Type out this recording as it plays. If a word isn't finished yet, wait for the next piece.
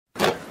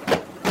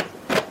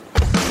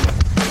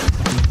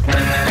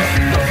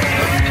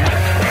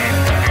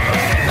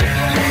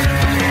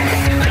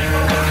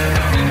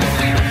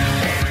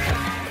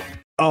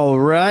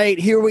right,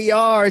 here we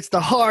are. It's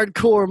the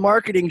Hardcore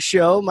Marketing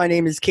Show. My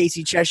name is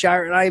Casey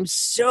Cheshire, and I am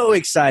so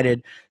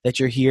excited that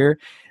you're here.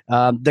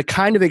 The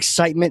kind of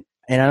excitement,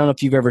 and I don't know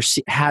if you've ever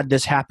had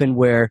this happen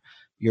where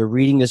you're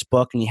reading this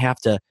book and you have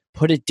to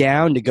put it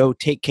down to go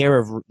take care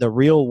of the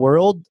real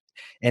world,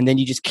 and then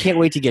you just can't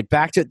wait to get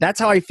back to it. That's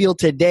how I feel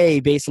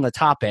today based on the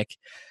topic.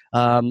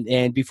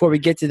 And before we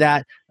get to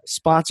that,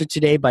 sponsored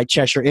today by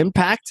Cheshire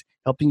Impact,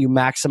 helping you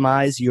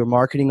maximize your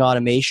marketing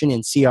automation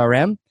in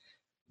CRM.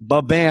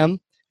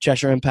 Ba-bam,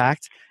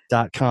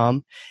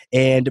 CheshireImpact.com.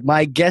 And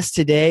my guest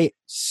today,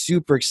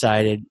 super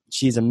excited.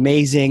 She's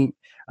amazing.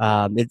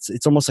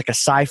 It's almost like a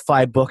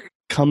sci-fi book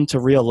come to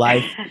real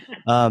life.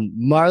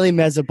 Marli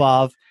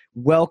Mesibov,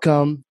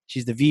 welcome.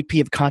 She's the VP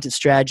of Content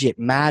Strategy at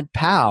Mad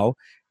Pow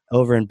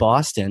over in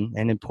Boston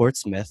and in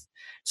Portsmouth.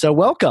 So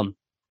welcome.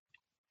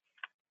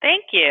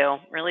 Thank you.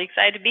 Really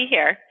excited to be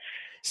here.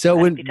 So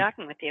Glad to be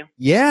talking with you.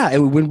 Yeah,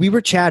 and when we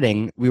were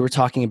chatting, we were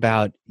talking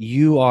about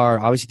you are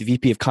obviously the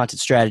VP of Content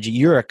Strategy.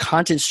 You're a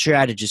content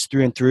strategist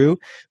through and through,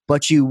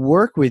 but you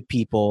work with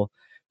people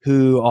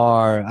who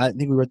are, I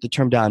think we wrote the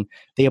term down,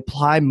 they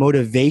apply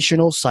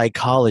motivational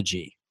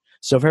psychology.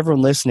 So for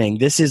everyone listening,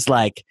 this is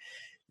like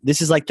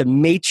the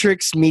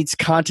Matrix meets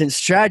content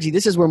strategy.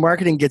 This is where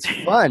marketing gets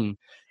fun.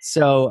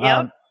 So,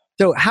 Yep.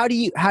 So how do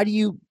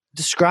you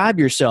describe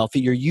yourself?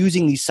 You're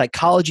using these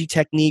psychology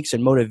techniques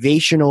and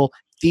motivational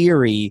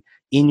theory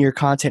in your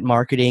content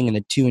marketing, and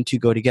the two and two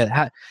go together.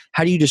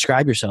 How do you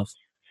describe yourself?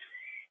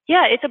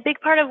 Yeah, it's a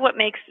big part of what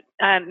makes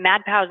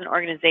Mad Pow as an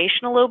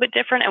organization a little bit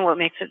different, and what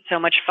makes it so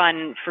much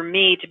fun for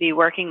me to be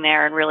working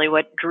there. And really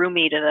what drew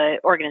me to the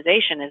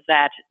organization is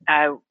that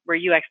we're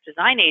a UX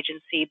design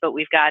agency, but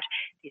we've got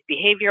these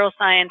behavioral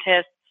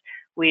scientists,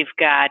 we've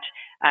got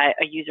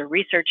a user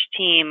research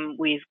team,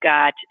 we've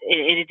got,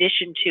 in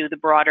addition to the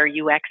broader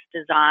UX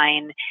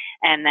design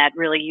and that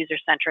really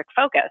user-centric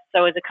focus.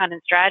 So as a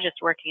content strategist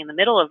working in the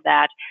middle of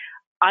that,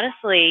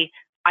 honestly,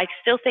 I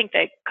still think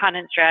that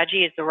content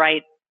strategy is the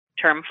right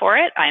term for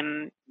it.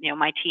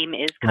 My team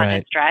is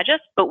content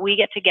strategists, but we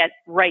get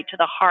right to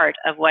the heart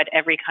of what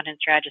every content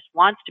strategist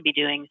wants to be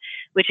doing,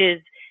 which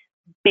is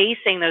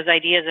basing those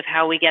ideas of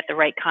how we get the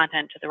right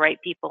content to the right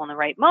people in the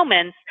right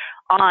moments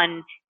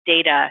on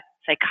data,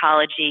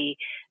 psychology,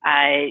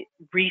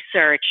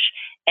 research,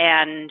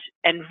 and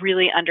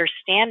really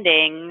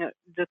understanding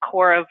the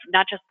core of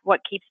not just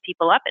what keeps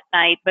people up at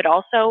night, but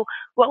also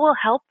what will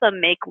help them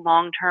make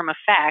long-term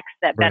effects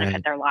that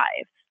benefit their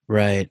lives.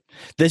 Right.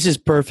 This is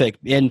perfect.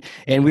 And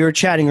we were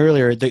chatting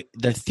earlier,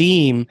 the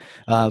theme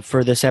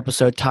for this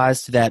episode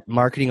ties to that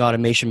marketing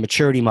automation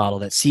maturity model,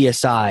 that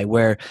CSI,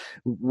 where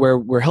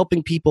we're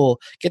helping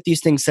people get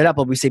these things set up.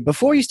 But we say,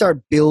 before you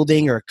start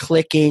building or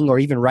clicking or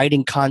even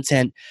writing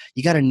content,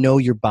 you got to know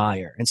your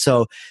buyer. And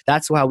so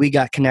that's how we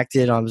got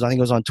connected. I think it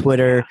was on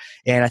Twitter.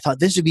 And I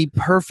thought this would be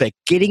perfect,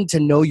 getting to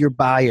know your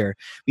buyer.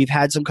 We've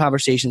had some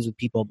conversations with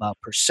people about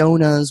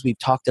personas. We've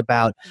talked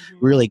about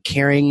really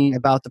caring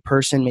about the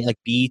person, like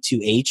B to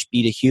H,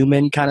 be to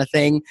human kind of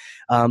thing,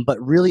 but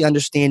really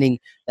understanding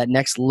that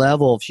next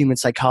level of human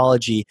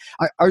psychology.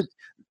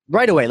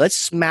 Right away, let's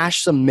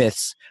smash some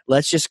myths.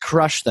 Let's just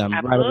crush them.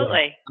 Absolutely. Right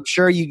away. I'm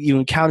sure you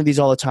encounter these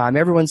all the time.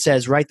 Everyone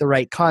says write the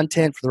right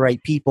content for the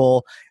right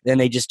people, then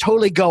they just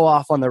totally go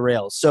off on the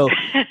rails. So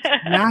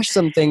smash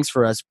some things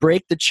for us.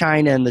 Break the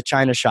china in the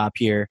china shop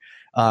here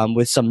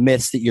with some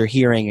myths that you're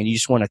hearing and you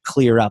just want to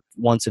clear up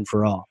once and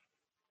for all.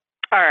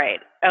 All right.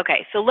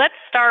 Okay. So let's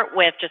start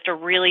with just a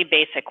really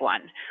basic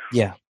one.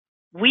 Yeah.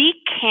 We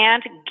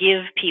can't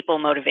give people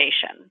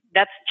motivation.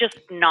 That's just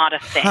not a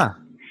thing.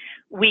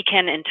 We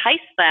can entice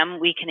them.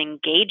 We can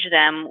engage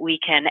them. We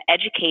can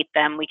educate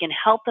them. We can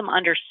help them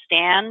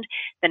understand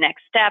the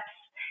next steps,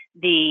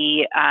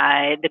 the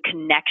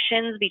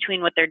connections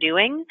between what they're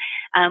doing.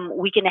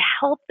 We can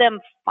help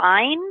them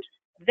find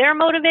their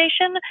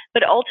motivation,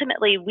 but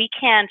ultimately we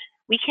can't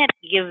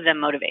give them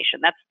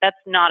motivation. That's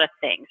not a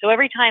thing. So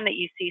every time that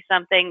you see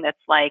something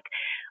that's like,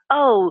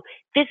 oh,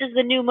 this is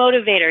the new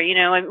motivator,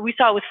 and we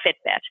saw it with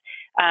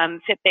Fitbit.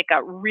 Fitbit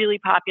got really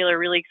popular,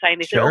 really exciting.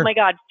 They said, oh my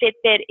God,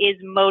 Fitbit is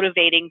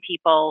motivating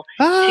people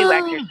to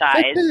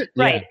exercise. Fitbit.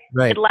 Right. Yeah,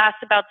 right. It lasts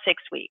about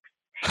 6 weeks.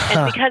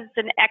 And because it's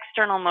an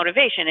external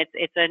motivation,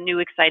 it's a new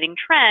exciting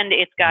trend.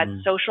 It's got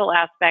social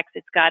aspects.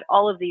 It's got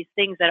all of these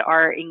things that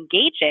are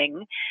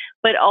engaging.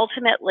 But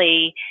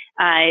ultimately,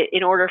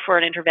 in order for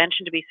an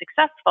intervention to be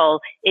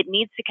successful, it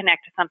needs to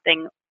connect to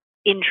something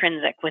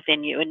intrinsic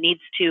within you. It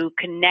needs to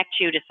connect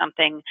you to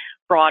something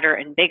broader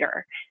and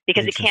bigger,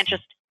 because it can't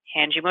just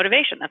hand you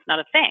motivation. That's not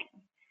a thing.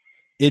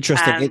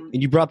 Interesting.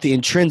 And you brought up the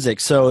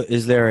intrinsic. So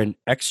is there an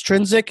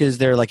extrinsic? Is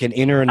there like an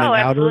inner and an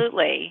outer?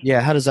 Absolutely.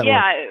 Yeah. How does that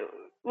work?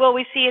 Well,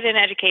 we see it in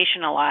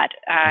education a lot.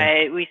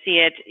 We see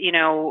it,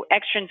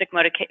 extrinsic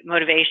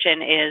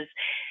motivation is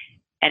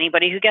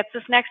anybody who gets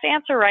this next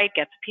answer right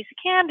gets a piece of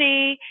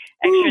candy.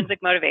 Extrinsic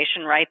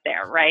motivation right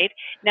there, right?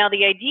 Now,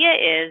 the idea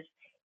is,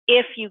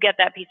 if you get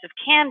that piece of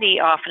candy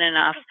often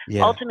enough,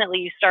 ultimately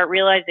you start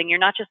realizing you're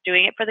not just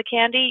doing it for the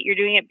candy, you're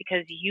doing it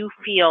because you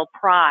feel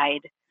pride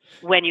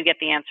when you get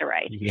the answer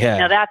right. Yeah.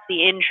 Now that's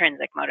the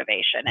intrinsic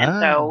motivation. And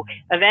Ah. so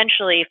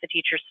eventually if the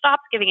teacher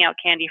stops giving out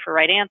candy for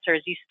right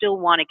answers, you still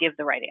want to give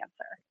the right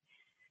answer.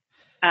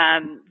 Now,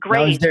 is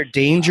Grades. there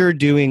danger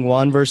doing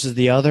one versus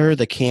the other,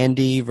 the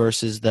candy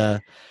versus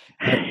the,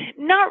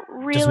 Not does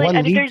really. one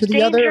I mean, lead there's to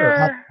the other, or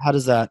danger. how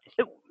does that?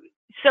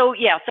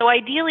 So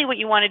ideally what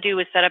you want to do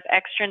is set up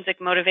extrinsic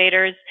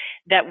motivators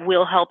that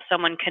will help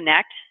someone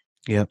connect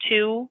Yep.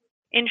 to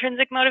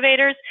intrinsic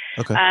motivators.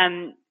 Okay.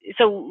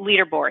 So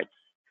leaderboards,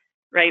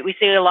 right? We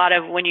see a lot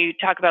of when you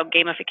talk about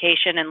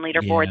gamification and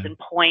leaderboards Yeah. and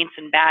points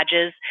and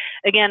badges.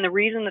 Again, the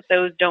reason that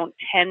those don't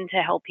tend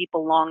to help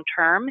people long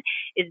term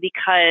is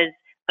because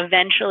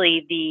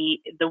eventually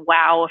the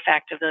wow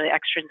effect of the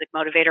extrinsic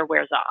motivator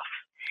wears off.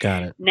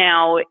 Got it.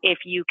 Now,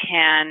 if you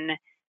can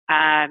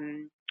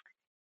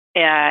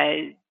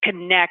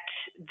connect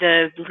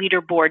the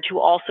leaderboard to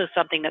also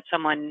something that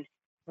someone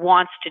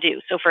wants to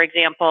do. So, for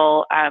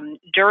example,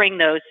 during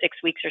those 6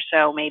 weeks or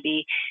so,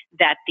 maybe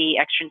that the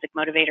extrinsic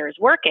motivator is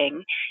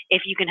working,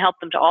 if you can help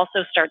them to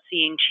also start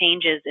seeing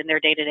changes in their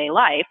day-to-day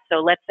life. So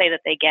let's say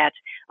that they get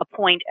a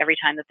point every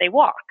time that they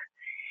walk.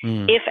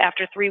 If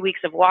after 3 weeks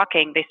of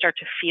walking, they start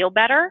to feel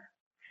better,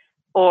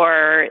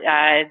 or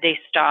they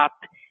stop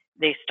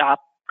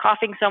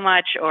coughing so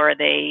much, or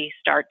they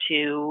start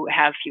to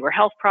have fewer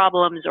health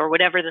problems, or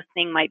whatever the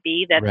thing might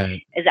be that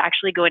Right. is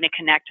actually going to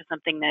connect to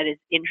something that is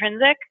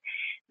intrinsic,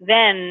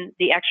 then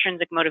the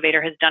extrinsic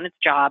motivator has done its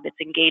job.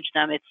 It's engaged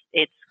them.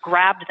 It's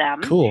grabbed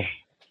them. Cool.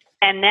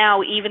 And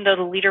now, even though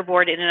the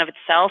leaderboard in and of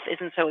itself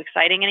isn't so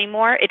exciting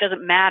anymore, it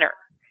doesn't matter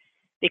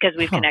because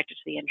we've connected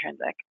to the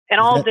intrinsic. And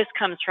all of this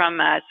comes from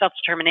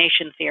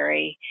self-determination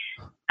theory,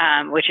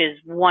 which is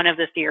one of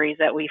the theories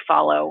that we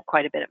follow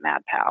quite a bit at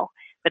MadPow.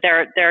 But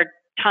there are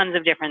tons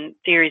of different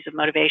theories of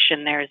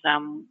motivation. There's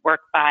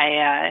work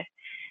by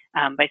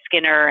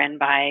Skinner and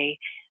by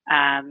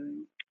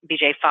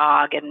B.J.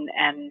 Fogg and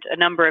a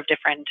number of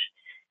different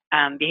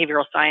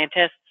behavioral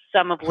scientists,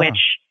 some of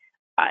which,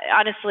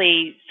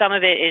 honestly, some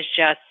of it is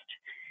just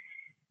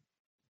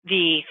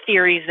the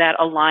theories that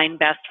align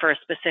best for a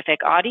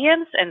specific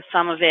audience, and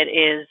some of it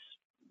is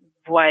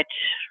what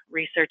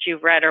research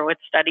you've read or what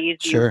studies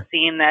you've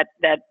seen that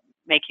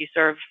make you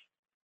sort of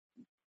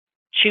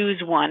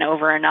choose one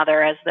over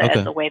another as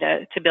the way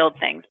to build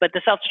things. But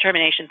the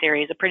self-determination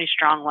theory is a pretty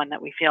strong one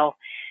that we feel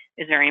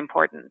is very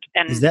important.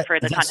 And for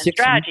the content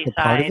strategy side,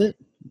 part of it?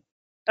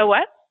 Oh,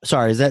 what?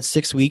 Sorry, is that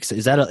 6 weeks?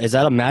 Is that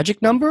a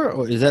magic number,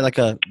 or is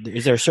that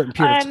is there a certain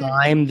period of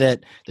time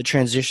that the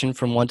transition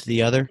from one to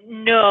the other?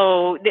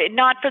 No,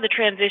 not for the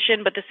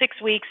transition, but the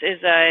 6 weeks is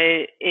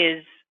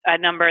a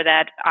number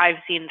that I've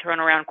seen thrown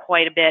around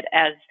quite a bit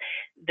as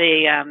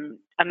the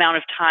amount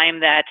of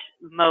time that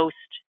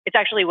it's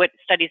actually what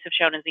studies have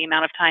shown is the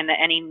amount of time that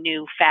any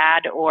new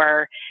fad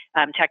or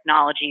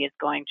technology is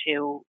going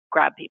to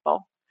grab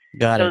people.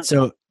 Got it.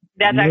 So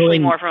that's actually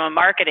more from a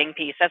marketing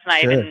piece. That's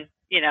not even,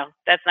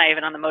 that's not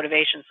even on the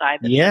motivation side.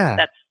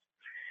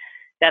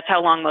 That's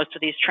how long most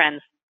of these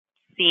trends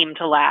seem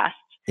to last.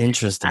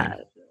 Interesting.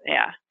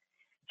 Yeah.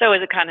 So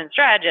as a content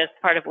strategist,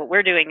 part of what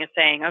we're doing is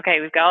saying,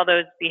 okay, we've got all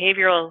those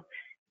behavioral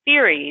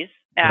theories,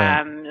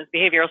 those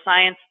behavioral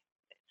sciences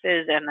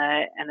and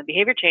the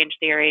behavior change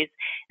theories,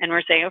 and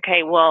we're saying,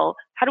 okay, well,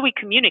 how do we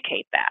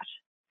communicate that?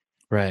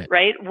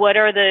 Right? What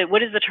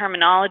is the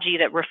terminology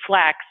that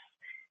reflects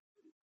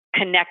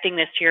connecting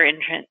this to your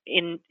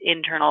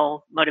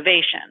internal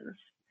motivations?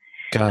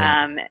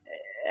 Got it.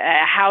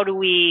 How do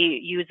we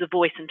use the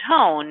voice and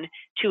tone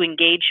to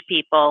engage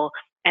people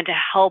and to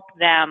help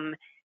them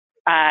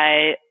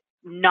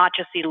not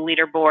just see the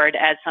leaderboard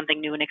as something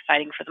new and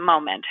exciting for the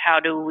moment? How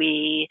do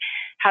we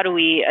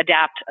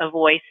adapt a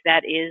voice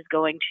that is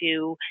going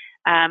to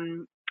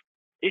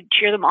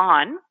cheer them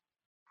on?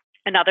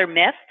 Another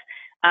myth: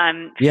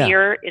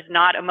 fear is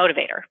not a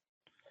motivator.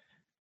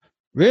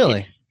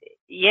 Really?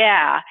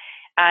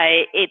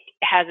 It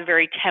has a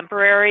very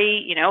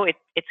temporary.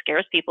 It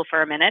scares people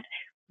for a minute,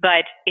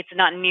 but it's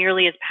not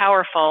nearly as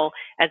powerful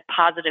as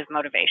positive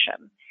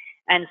motivation.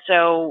 And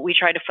so we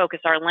try to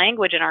focus our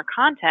language and our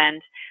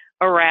content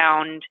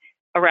around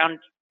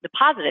the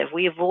positive.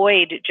 We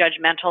avoid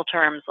judgmental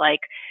terms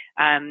like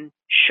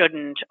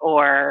shouldn't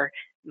or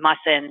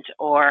mustn't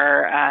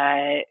or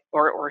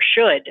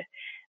should.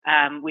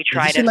 We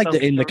try is this to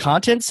focus in the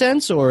content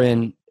sense or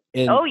in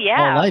all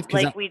life?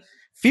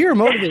 Fear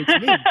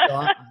motivates me.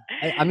 So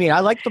I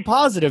like the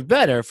positive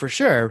better for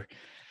sure.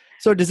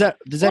 So does that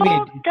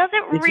mean does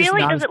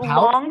it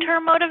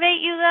long-term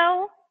motivate you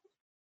though?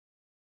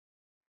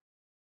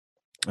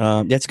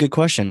 That's a good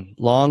question.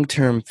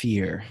 Long-term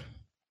fear.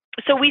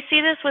 So we see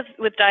this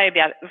with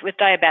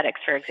diabetics,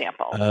 for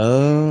example.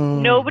 Oh.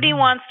 Nobody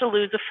wants to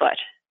lose a foot.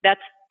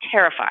 That's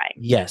terrifying.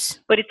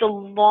 Yes. But it's a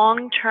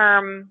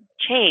long-term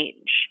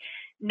change.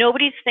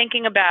 Nobody's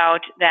thinking about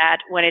that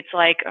when it's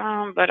like,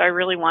 oh, but I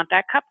really want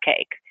that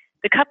cupcake.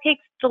 The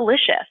cupcake's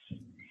delicious.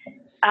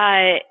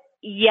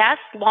 Yes,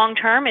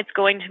 long-term, it's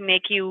going to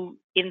make you,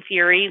 in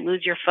theory,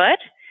 lose your foot.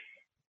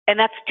 And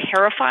that's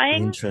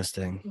terrifying,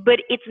 Interesting. but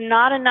it's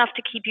not enough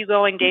to keep you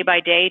going day by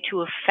day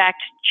to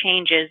affect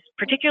changes,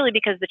 particularly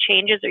because the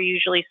changes are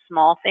usually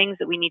small things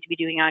that we need to be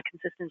doing on a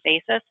consistent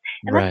basis.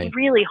 And that's Right.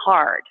 really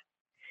hard.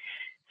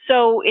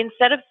 So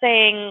instead of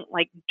saying,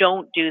 like,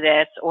 don't do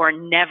this or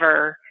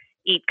never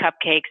eat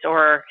cupcakes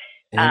or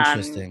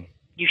Interesting.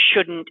 you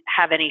shouldn't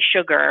have any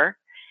sugar,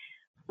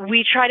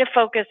 we try to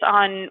focus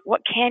on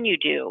what can you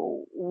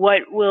do,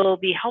 what will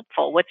be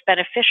helpful, what's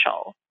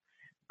beneficial,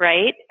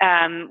 right?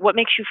 What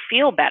makes you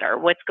feel better,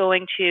 what's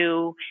going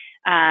to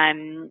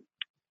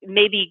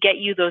maybe get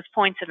you those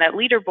points in that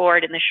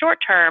leaderboard in the short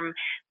term,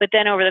 but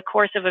then over the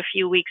course of a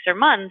few weeks or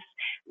months,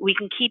 we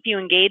can keep you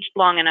engaged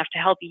long enough to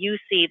help you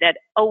see that,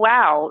 oh,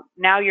 wow,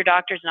 now your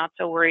doctor's not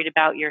so worried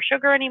about your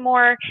sugar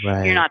anymore. You're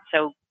Right. not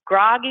so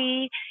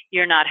groggy.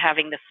 You're not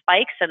having the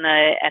spikes and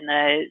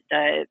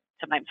the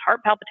sometimes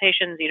heart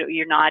palpitations.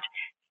 You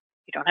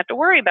don't have to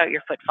worry about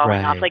your foot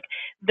falling off. Right. Like,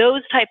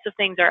 those types of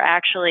things are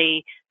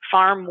actually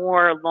far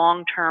more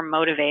long-term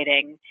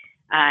motivating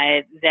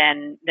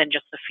than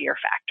just the fear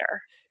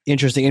factor.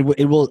 Interesting.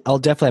 It will. I'll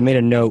definitely. I made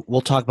a note.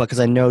 We'll talk about,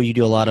 because I know you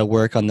do a lot of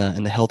work on the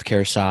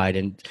healthcare side,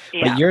 but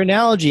Yeah. your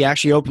analogy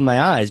actually opened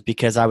my eyes,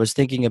 because I was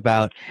thinking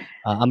about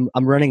I'm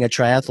running a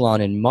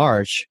triathlon in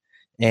March,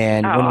 Oh,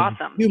 and when it was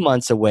awesome. 2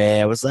 months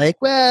away, I was like,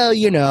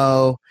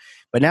 well,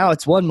 but now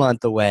it's 1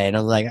 month away, and I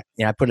was like,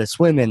 I put a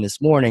swim in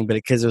this morning, but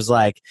because it was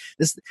like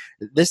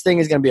this thing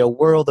is going to be a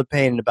world of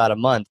pain in about a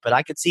month. But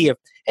I could see, if,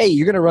 hey,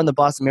 you're going to run the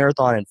Boston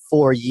Marathon in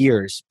 4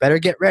 years, better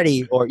get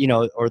ready, or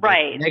or the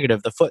Right.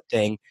 negative, the foot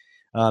thing.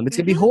 It's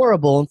gonna be Mm-hmm.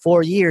 horrible in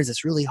 4 years.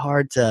 It's really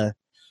hard and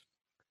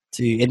It's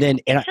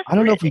I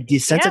don't know if we yeah.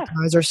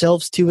 desensitize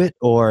ourselves to it,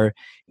 or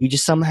you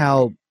just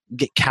somehow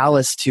get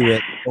callous to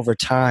it over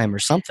time or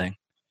something.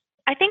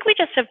 I think we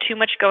just have too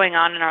much going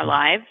on in our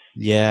lives.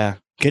 Yeah,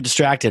 get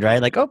distracted,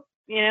 right? Like, oh,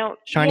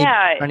 shiny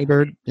Yeah. shiny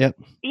bird. Yep.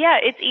 Yeah,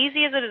 it's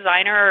easy as a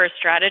designer or a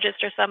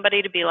strategist or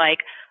somebody to be like,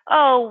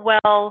 oh,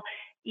 well,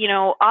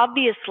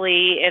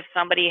 obviously, if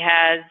somebody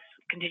has,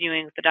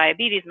 continuing with the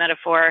diabetes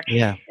metaphor,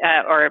 Yeah.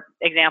 or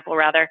example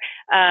rather,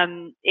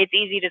 it's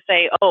easy to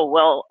say, oh,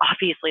 well,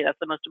 obviously that's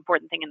the most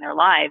important thing in their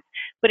lives,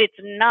 but it's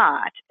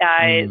not. The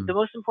Mm,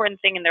 most important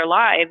thing in their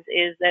lives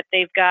is that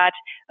they've got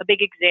a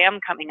big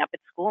exam coming up at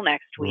school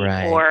next week,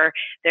 right. or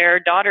their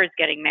daughter's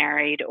getting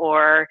married,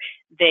 or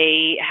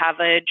they have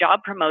a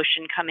job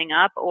promotion coming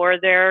up, or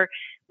they're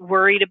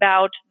worried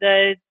about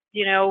the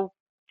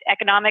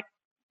economic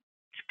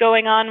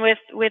going on with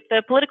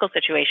the political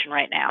situation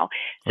right now.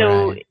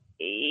 So Right.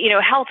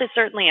 health is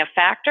certainly a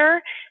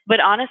factor, but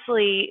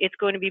honestly, it's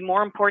going to be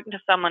more important to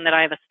someone that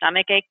I have a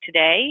stomach ache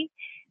today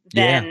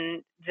Yeah.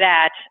 than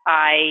that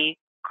I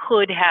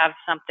could have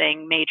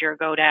something major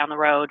go down the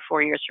road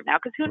 4 years from now.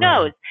 Because who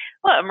knows? Right.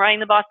 Well, I'm running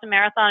the Boston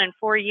Marathon in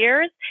 4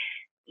 years.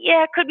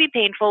 Yeah, it could be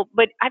painful,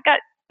 but I've got,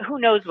 who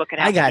knows what could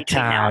I happen got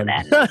between now and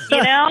time. then.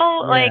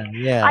 Like,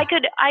 Yeah. Yeah.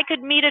 I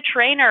could meet a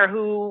trainer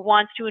who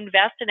wants to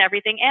invest in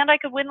everything, and I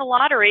could win the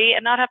lottery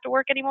and not have to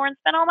work anymore and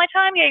spend all my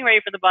time getting ready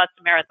for the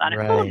Boston Marathon. Who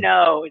Right.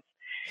 knows?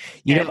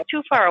 You It's know,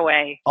 too far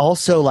away.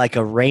 also, like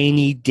a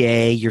rainy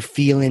day, you're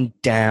feeling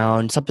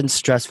down, something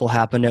stressful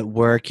happened at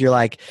work. You're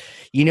like,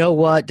 you know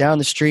what? Down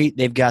the street,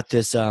 they've got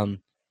this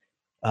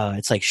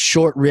it's like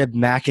short rib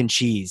mac and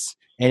cheese.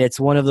 And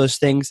it's one of those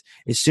things,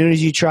 as soon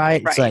as you try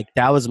it, it's Right. like,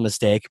 that was a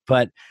mistake.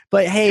 But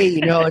hey,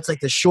 it's like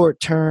the short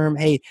term.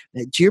 Hey,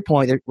 to your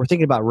point, we're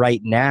thinking about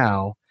right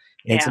now.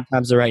 And Yeah.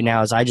 sometimes the right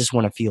now is, I just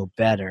want to feel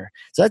better.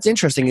 So that's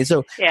interesting. And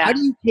so how Yeah.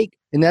 do you take,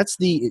 and that's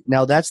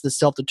the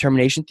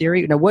self-determination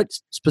theory. Now, what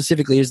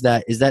specifically is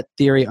that? Is that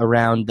theory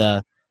around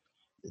the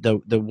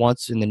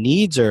wants and the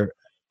needs, or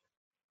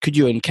could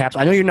you encapsulate?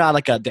 I know you're not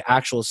like the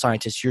actual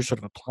scientist. You're sort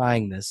of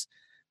applying this,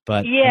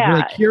 but I'm really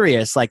Yeah.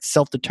 curious, like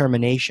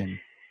self-determination.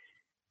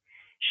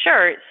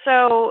 Sure.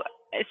 So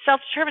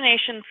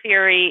self-determination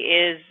theory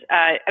is,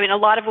 a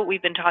lot of what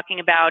we've been talking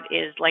about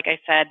is, like I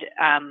said,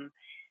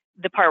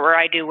 the part where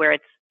I do, where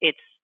it's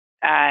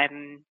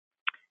um,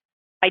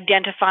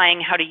 identifying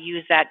how to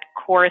use that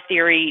core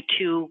theory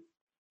to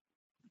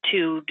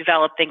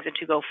develop things and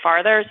to go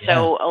farther. Yeah,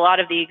 So a lot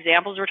of the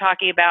examples we're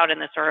talking about and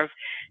the sort of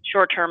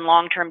short-term,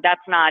 long-term,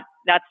 that's not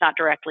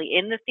directly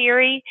in the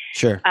theory.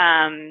 sure.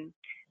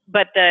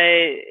 But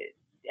the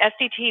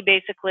SDT,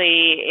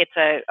 basically, it's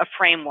a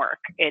framework.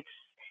 It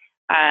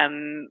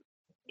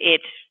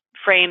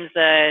frames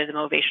the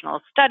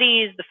motivational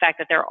studies, the fact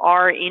that there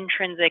are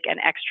intrinsic and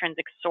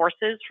extrinsic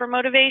sources for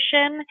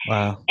motivation,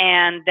 Wow.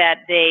 and that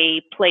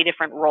they play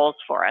different roles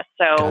for us.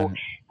 Got So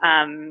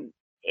it.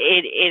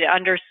 it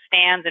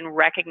understands and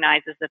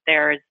recognizes that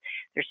there's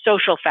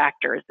social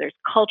factors, there's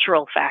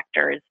cultural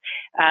factors,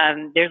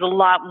 there's a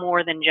lot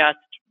more than just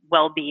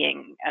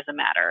well-being as a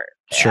matter.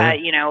 Sure.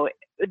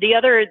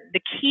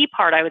 The key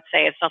part, I would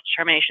say, of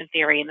self-determination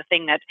theory, and the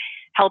thing that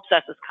helps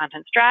us as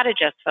content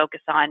strategists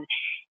focus on,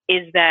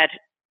 is that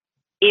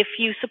if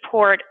you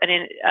support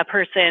a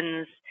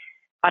person's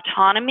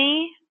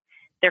autonomy,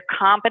 their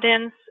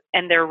competence,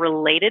 and their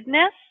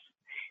relatedness,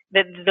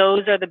 that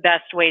those are the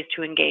best ways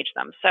to engage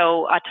them.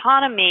 So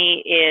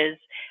autonomy is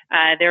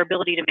their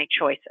ability to make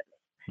choices.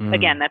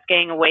 Again, that's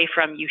getting away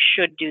from you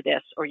should do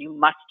this, or you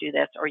must do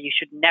this, or you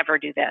should never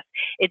do this.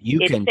 You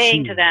It's can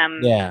saying choose. to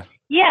them, Yeah.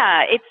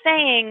 yeah, it's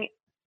saying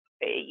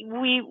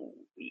we,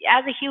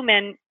 as a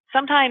human,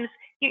 sometimes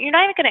you're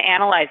not even going to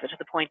analyze it to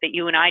the point that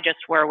you and I just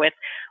were with,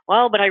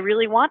 well, but I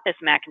really want this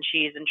mac and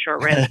cheese and short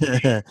rib,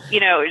 the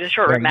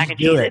short rib Right, mac just and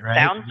do cheese. it, It right?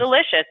 sounds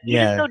delicious. You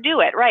just Yeah, go do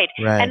it, right?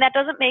 right. And that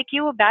doesn't make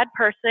you a bad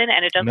person,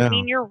 and it doesn't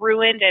mean No, you're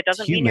ruined. It it's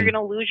doesn't mean you're human.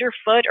 going to lose your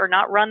foot or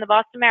not run the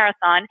Boston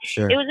Marathon. It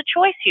Sure. was a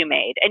choice you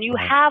made, and you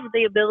Right. have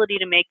the ability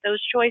to make those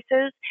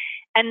choices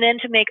and then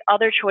to make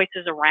other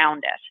choices around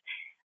it.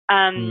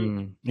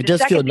 It The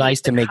does feel second piece,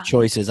 nice to make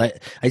choices. I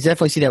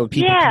definitely see that with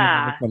people coming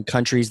over yeah, from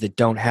countries that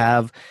don't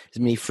have as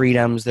many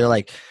freedoms. They're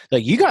like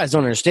you guys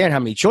don't understand how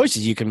many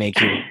choices you can make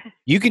here.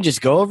 You can just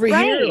go over here.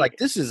 right. Like,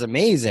 this is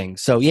amazing.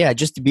 So yeah,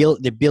 just to be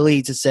the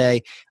ability to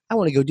say, I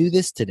want to go do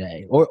this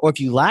today. Or if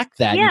you lack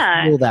that, you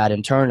Yeah. feel that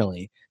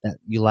internally that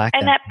you lack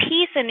And that. that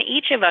piece in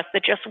each of us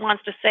that just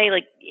wants to say,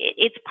 like,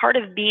 it's part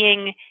of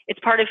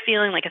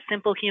feeling like a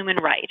simple human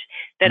right,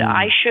 that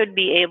I Mm, should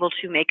be able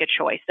to make a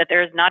choice, that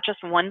there is not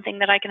just one thing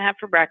that I can have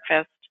for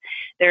breakfast.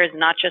 There is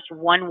not just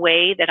one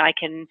way that I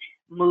can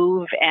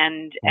move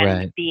and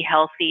right. be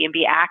healthy and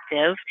be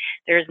active.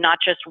 There is not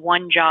just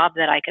one job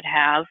that I could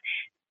have.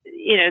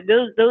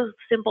 Those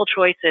simple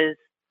choices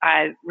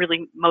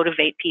really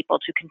motivate people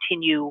to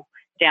continue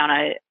down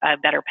a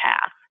better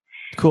path.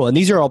 Cool. And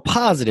these are all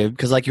positive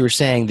because, like you were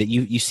saying, that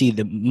you see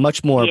the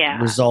much more Yeah.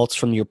 results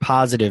from your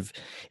positive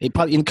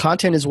in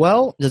content as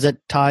well. Does that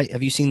tie?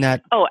 Have you seen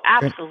that? Oh,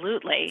 For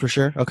absolutely.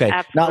 sure. Okay.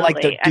 Not like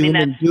the Absolutely. I mean,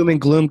 that's, doom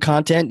and gloom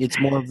content. It's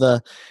more of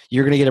the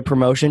you're going to get a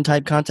promotion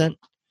type content.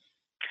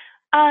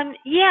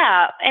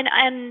 yeah.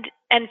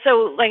 And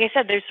so, like I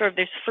said, there's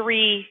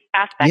three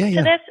Yeah. aspects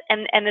to Yeah. this.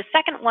 And the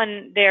second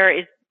one there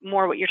is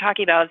more what you're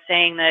talking about,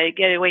 saying the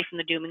get away from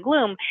the doom and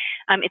gloom.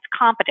 It's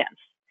competence.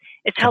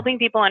 It's Okay. helping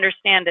people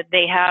understand that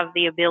they have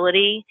the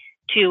ability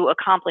to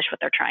accomplish what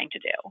they're trying to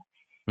do.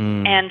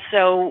 Mm, And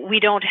so we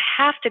don't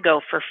have to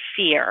go for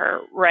fear,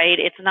 right?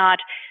 It's not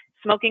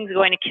smoking's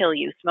going to kill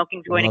you,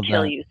 smoking's going to love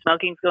kill that. you,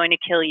 smoking's going to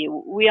kill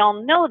you. We all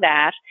know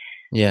that.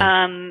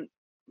 Yeah.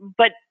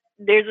 But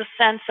there's a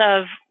sense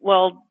of,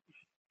 well,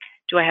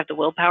 do I have the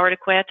willpower to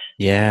quit?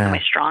 Am I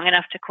Yeah. strong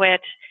enough to quit?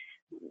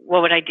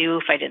 What would I do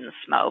if I didn't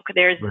smoke?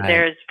 Right.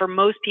 There's for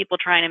most people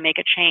trying to make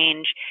a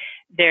change,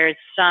 there's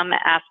some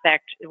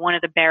aspect, one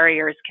of the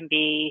barriers can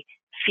be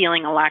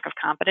feeling a lack of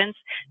competence.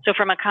 So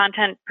from a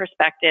content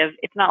perspective,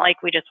 it's not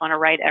like we just want to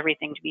write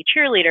everything to be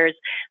cheerleaders,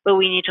 but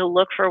we need to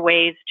look for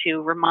ways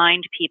to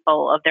remind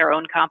people of their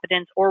own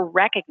competence or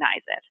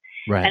recognize it.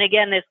 Right. And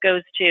again, this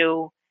goes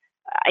to,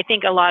 I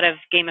think a lot of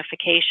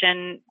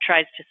gamification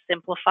tries to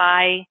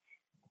simplify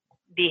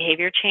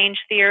behavior change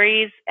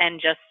theories and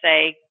just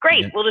say,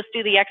 great, Yeah. we'll just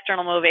do the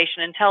external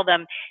motivation and tell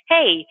them,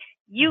 hey,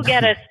 you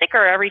get a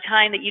sticker every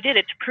time that you did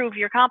it to prove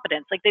your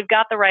competence. Like, they've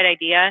got the right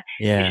idea.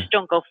 They Yeah. just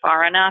don't go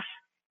far enough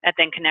at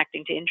then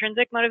connecting to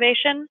intrinsic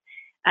motivation.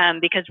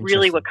 Because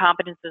really what Interesting.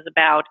 competence is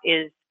about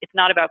is it's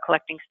not about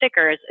collecting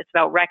stickers. It's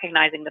about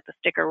recognizing that the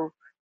sticker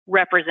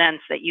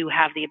represents that you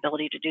have the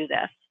ability to do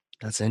this.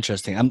 That's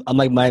interesting. I'm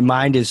like, my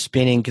mind is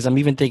spinning because I'm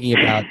even thinking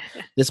about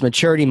this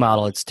maturity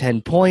model. It's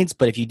 10 points,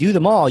 but if you do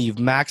them all, you've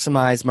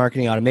maximized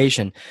marketing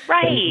automation. But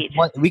Right.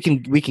 we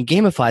can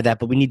gamify that,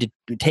 but we need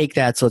to take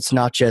that so it's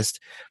not just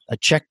a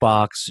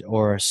checkbox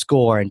or a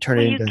score and turn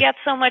Well, it you into get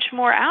so much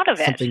more out of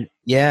it, something.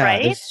 Yeah,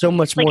 right? there's so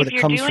much Like more if that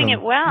you're comes doing it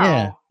from. Yeah,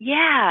 well,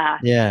 yeah.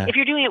 yeah, If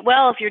you're doing it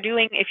well, if you're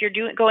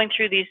going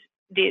through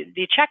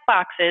the check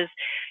boxes,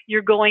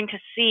 you're going to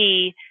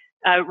see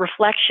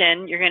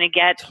reflection. You're going to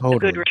get a good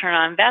totally. return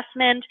on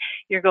investment.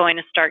 You're going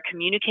to start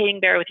communicating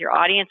better with your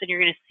audience, and you're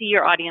going to see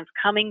your audience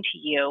coming to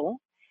you.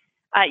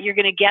 You're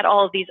going to get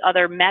all of these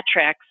other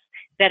metrics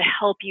that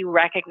help you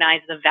recognize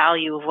the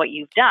value of what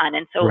you've done.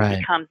 And so it Right,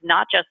 becomes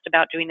not just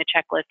about doing the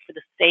checklist for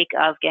the sake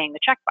of getting the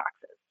check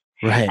boxes.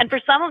 right. And for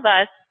some of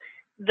us,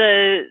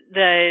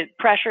 the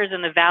pressures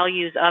and the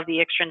values of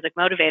the extrinsic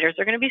motivators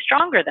are going to be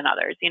stronger than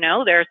others.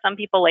 There are some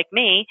people like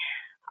me.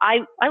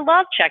 I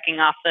love checking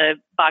off the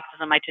boxes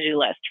on my to-do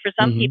list. For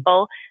some Hmm.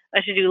 people,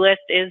 a to-do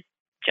list is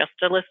just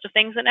a list of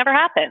things that never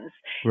happens.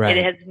 It Right.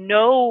 has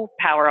no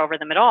power over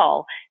them at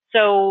all.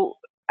 So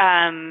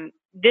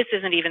this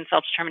isn't even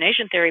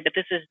self-determination theory, but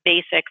this is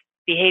basic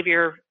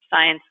behavior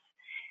science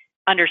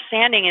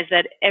understanding, is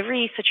that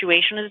every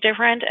situation is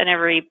different and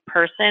every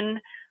person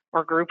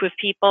or group of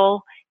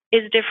people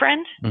is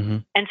different. Hmm.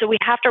 And so we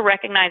have to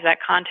recognize that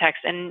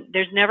context, and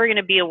there's never going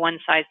to be a one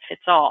size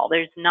fits all.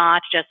 There's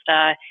not just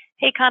a,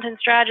 hey, content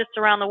strategists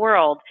around the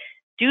world,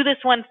 do this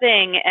one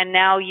thing, and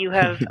now you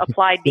have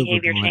applied Silver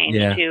behavior bullet. change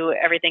Yeah. to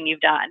everything you've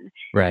done.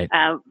 Right.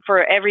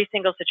 For every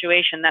single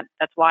situation,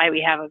 that's why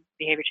we have a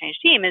behavior change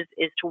team, is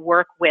to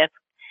work with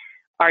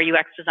our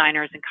UX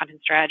designers and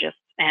content strategists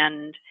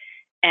and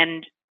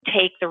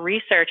take the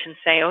research and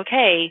say,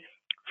 okay,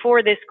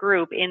 for this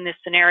group in this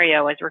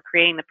scenario, as we're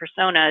creating the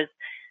personas,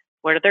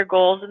 what are their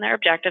goals and their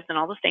objectives and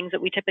all the things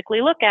that we typically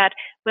look at,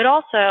 but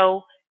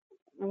also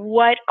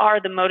what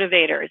are the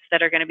motivators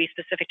that are going to be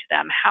specific to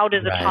them? How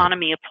does Right.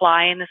 autonomy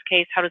apply in this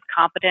case? How does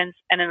competence?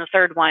 And then the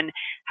third one,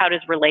 how does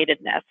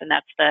relatedness? And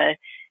that's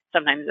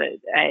sometimes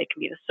it can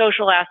be the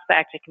social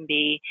aspect. It can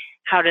be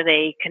how do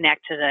they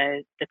connect to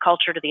the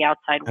culture, to the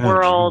outside Oh,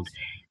 world?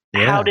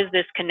 geez. How Yeah. does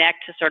this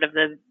connect to sort of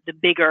the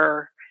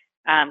bigger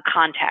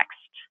context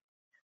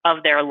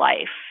of their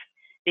life?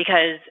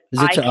 Because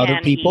Is it I to other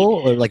can eat people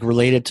or like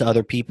related to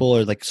other people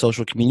or like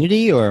social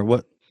community or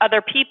what? other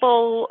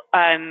people,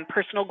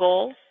 personal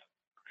goals.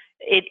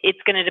 It's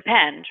going to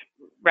depend,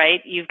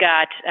 right? You've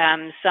got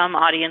some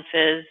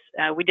audiences.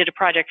 We did a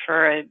project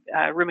for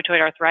rheumatoid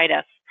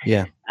arthritis,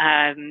 Yeah.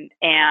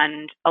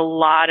 and a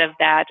lot of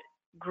that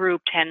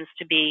group tends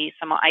to be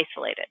somewhat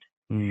isolated.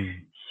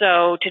 Mm.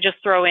 So to just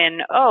throw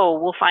in, oh,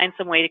 we'll find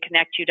some way to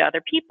connect you to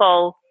other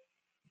people,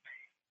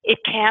 it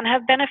can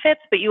have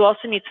benefits, but you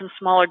also need some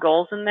smaller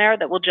goals in there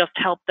that will just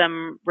help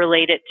them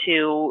relate it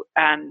to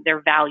their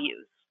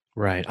values.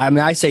 Right. I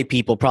mean, I say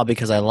people probably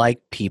because I like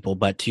people,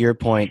 but to your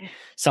point,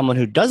 someone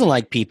who doesn't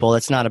like people,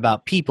 it's not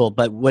about people,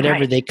 but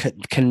whatever Right. they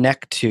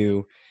connect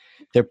to,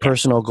 their Yeah.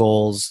 personal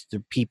goals, their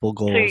people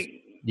So goals.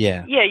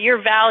 Yeah. yeah, your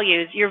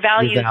values. Your Your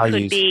values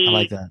values. I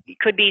like that.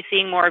 could be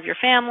seeing more of your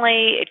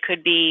family. It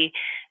could be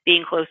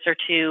being closer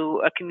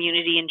to a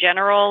community in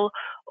general,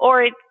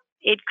 or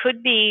it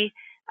could be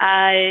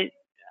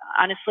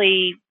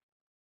honestly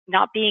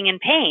not being in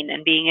pain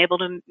and being able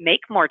to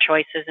make more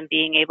choices and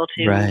being able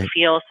to Right.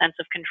 feel a sense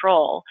of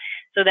control.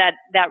 So that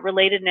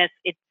relatedness,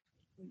 it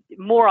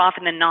more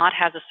often than not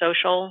has a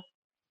social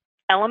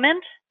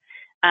element,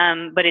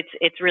 but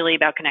it's really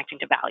about connecting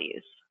to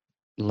values.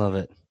 Love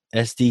it.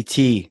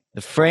 SDT,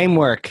 the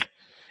framework.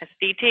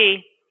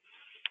 SDT.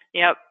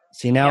 Yep.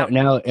 See, now Yep.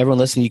 now everyone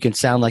listening, you can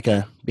sound like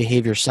a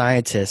behavior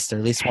scientist, or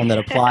at least one that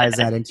applies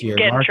that into You can your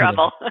get in marketing.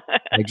 trouble.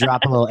 Like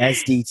drop a little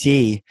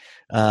SDT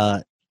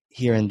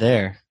here and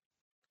there.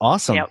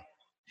 Awesome. Yep.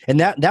 And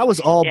that was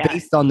all Yeah.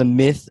 based on the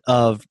myth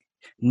of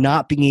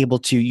not being able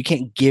to, you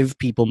can't give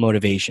people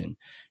motivation.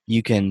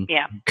 You can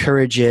Yeah.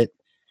 encourage it,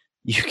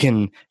 you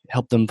can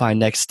help them find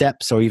next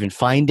steps or even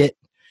find it,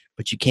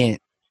 but you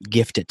can't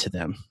gift it to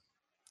them.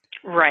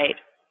 Right.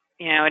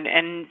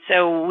 And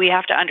so we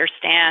have to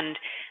understand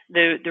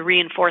the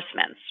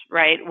reinforcements,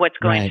 right? What's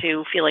going Right.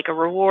 to feel like a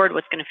reward,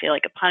 what's going to feel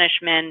like a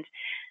punishment.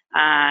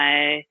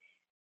 Uh,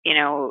 you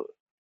know,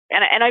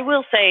 and I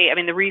will say, I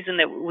mean, the reason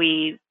that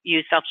we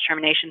use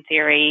self-determination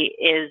theory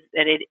is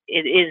that it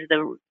is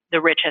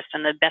the richest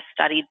and the best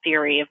studied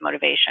theory of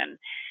motivation.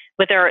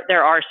 But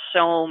there are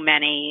so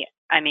many.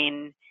 I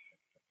mean,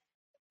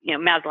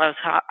 Maslow's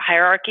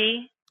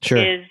hierarchy Sure.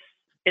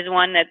 is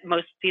one that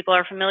most people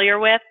are familiar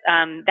with.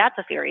 That's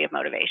a theory of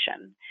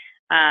motivation.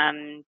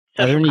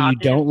 Are there Social any you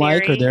cognitive don't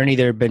like? Are theory. there any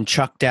that have been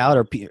chucked out?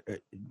 Or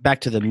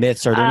back to the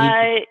myths, are there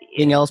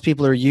anything else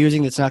people are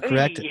using that's not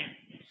correct?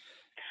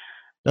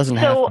 Doesn't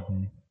have to So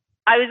be.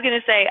 I was going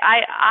to say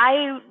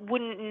I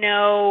wouldn't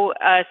know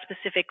a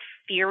specific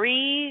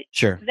theory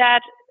Sure.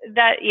 that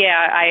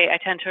yeah I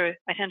tend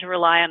to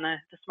rely on the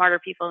smarter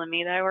people than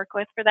me that I work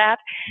with for that.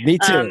 Me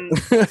too.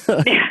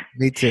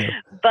 Me too.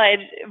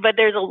 But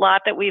there's a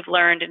lot that we've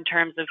learned in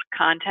terms of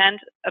content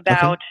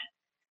about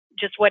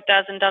just what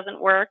does and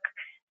doesn't work.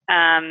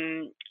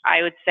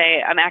 I would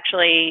say I'm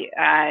actually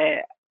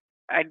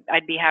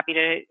I'd be happy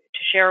to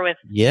share with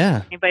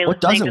anybody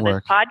What listening doesn't to this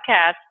work?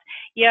 podcast.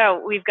 Yeah,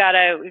 we've got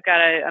a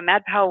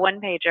MadPow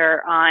one pager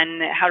on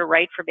how to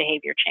write for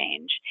behavior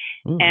change.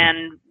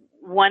 And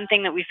one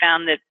thing that we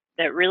found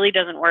that really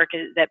doesn't work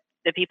is that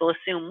people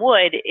assume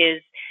would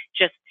is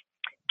just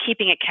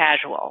keeping it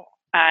casual.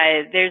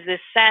 There's this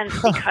sense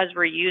because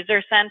we're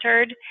user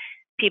centered,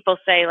 people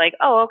say like,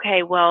 oh,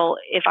 okay, well,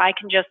 if I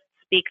can just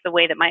speak the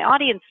way that my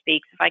audience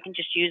speaks, if I can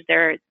just use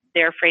their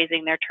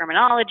phrasing, their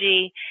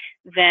terminology,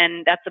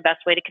 then that's the best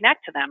way to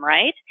connect to them,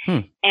 right?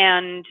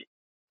 And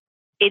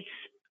it's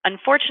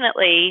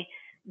unfortunately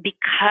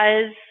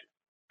because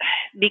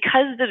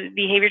the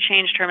behavior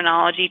change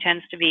terminology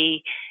tends to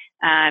be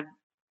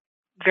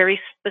very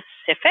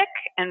specific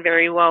and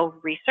very well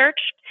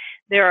researched,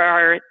 there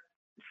are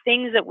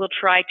things that we'll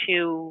try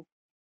to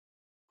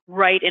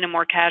write in a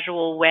more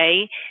casual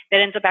way that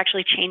ends up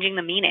actually changing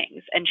the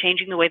meanings and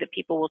changing the way that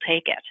people will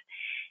take it.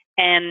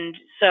 And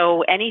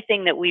so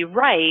anything that we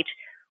write,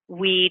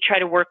 we try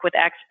to work with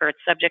experts,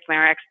 subject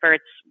matter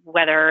experts,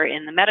 whether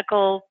in the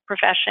medical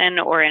profession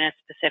or in a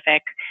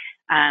specific,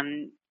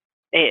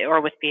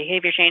 or with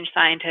behavior change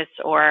scientists,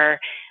 or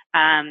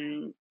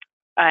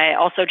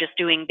also just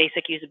doing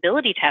basic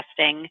usability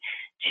testing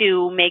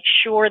to make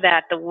sure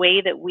that the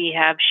way that we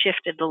have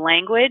shifted the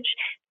language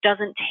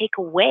doesn't take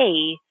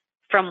away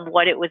from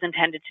what it was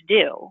intended to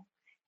do.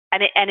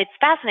 And it's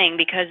fascinating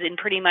because in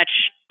pretty much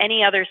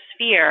any other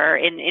sphere,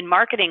 in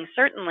marketing,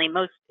 certainly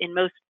in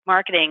most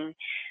marketing,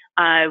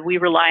 we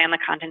rely on the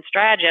content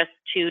strategist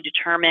to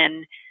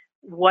determine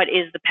what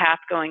is the path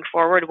going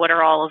forward, what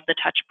are all of the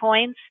touch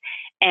points,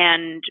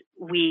 and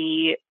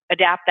we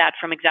adapt that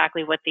from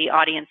exactly what the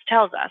audience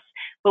tells us.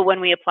 But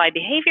when we apply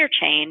behavior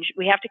change,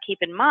 we have to keep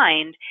in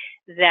mind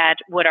that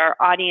what our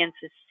audience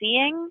is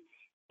seeing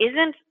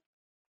isn't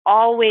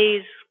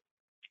always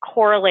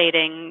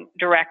correlating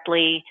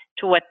directly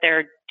to what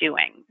they're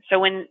doing. So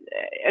when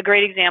a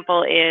great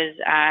example is,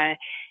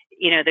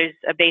 there's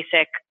a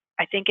basic,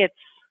 I think it's,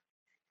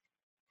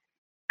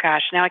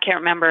 gosh, now I can't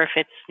remember if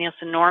it's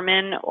Nielsen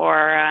Norman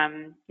or,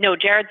 no,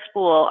 Jared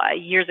Spool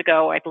years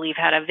ago, I believe,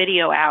 had a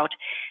video out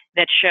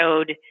that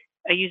showed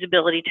a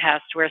usability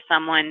test where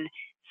someone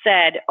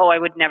said, oh, I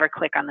would never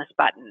click on this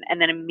button,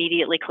 and then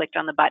immediately clicked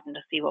on the button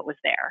to see what was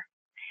there.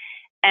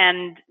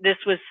 And this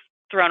was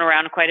thrown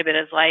around quite a bit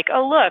as like,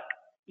 oh, look,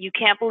 you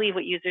can't believe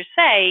what users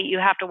say, you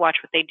have to watch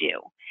what they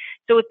do.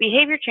 So with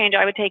behavior change,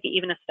 I would take it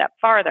even a step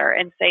farther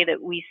and say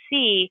that we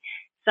see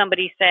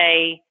somebody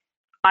say,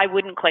 I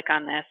wouldn't click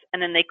on this,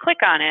 and then they click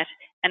on it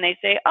and they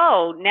say,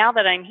 oh, now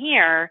that I'm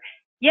here,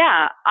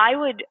 yeah, I'm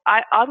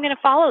going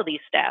to follow these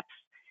steps.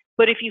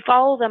 But if you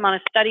follow them on a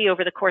study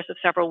over the course of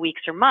several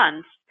weeks or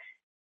months,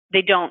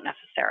 they don't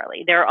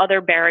necessarily. There are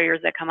other barriers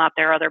that come up.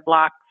 There are other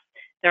blocks.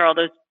 There are all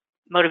those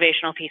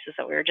motivational pieces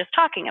that we were just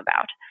talking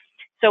about.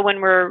 So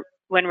when we're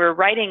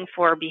writing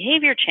for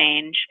behavior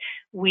change,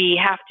 we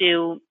have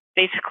to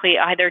basically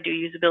either do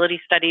usability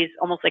studies,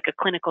 almost like a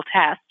clinical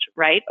test,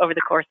 right, over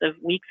the course of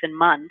weeks and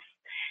months,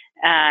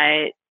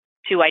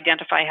 to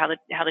identify how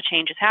the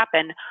changes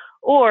happen,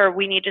 or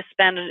we need to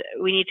spend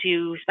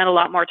a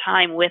lot more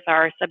time with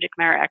our subject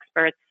matter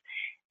experts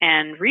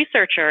and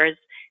researchers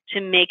to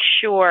make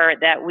sure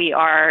that we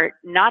are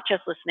not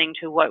just listening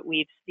to what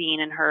we've seen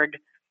and heard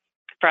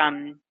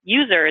from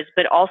users,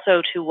 but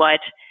also to what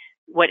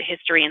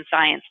history and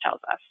science tells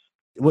us.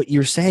 What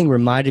you're saying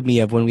reminded me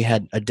of when we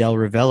had Adele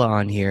Ravella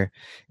on here,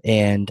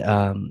 and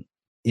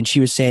she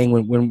was saying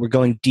when we're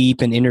going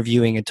deep and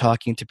interviewing and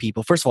talking to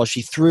people, first of all,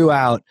 she threw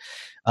out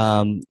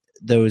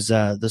those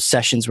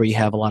sessions where you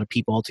have a lot of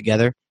people all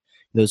together,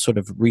 those sort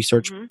of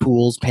research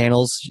pools,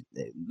 panels,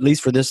 at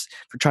least for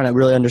trying to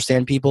really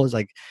understand people, is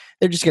like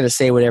they're just going to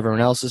say what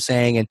everyone else is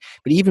saying.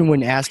 But even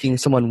when asking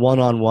someone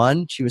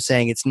one-on-one, she was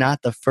saying it's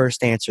not the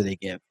first answer they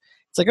give.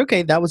 It's like,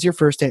 okay, that was your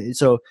first answer.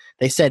 So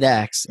they said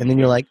X, and then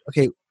you're like,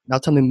 okay, now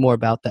tell me more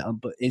about that.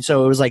 And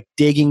so it was like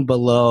digging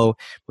below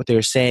what they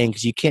were saying,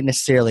 because you can't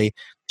necessarily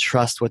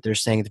trust what they're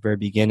saying at the very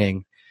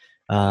beginning.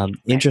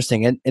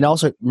 Interesting. And it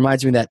also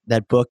reminds me of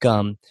that book,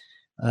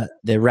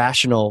 The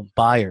Rational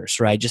Buyers,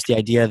 right? Just the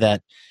idea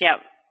that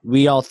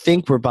we all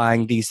think we're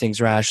buying these things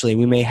rationally.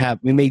 We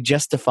may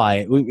justify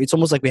it. It's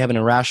almost like we have an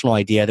irrational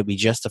idea that we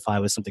justify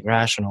with something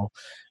rational,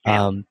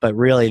 but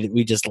really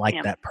we just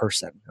like that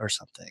person or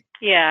something.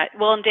 Yeah.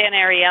 Well, and Dan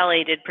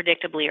Ariely did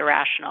Predictably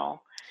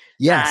Irrational.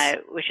 Yes,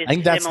 which is I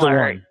think that's similar.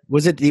 The one.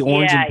 Was it the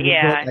orange and blue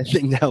book? I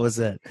think that was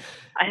it.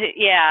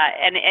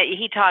 And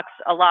he talks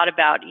a lot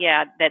about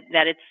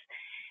that it's,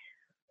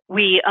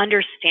 we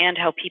understand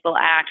how people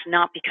act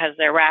not because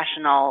they're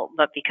rational,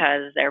 but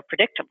because they're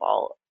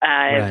predictable.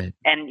 Right.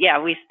 And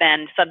we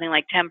spend something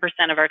like 10%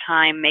 of our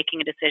time making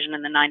a decision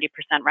and the 90%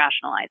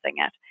 rationalizing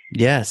it.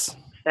 Yes.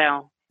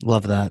 So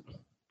love that.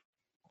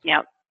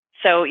 Yeah.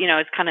 So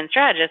as content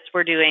strategists,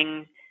 we're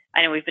doing.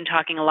 I know we've been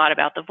talking a lot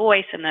about the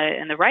voice and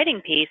the writing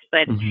piece,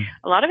 but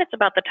a lot of it's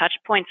about the touch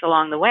points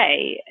along the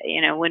way.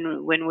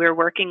 When we're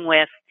working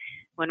with,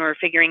 when we're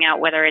figuring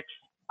out whether it's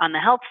on the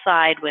health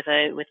side with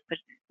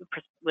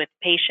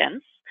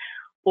patients,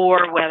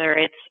 or whether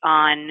it's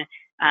on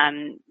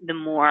the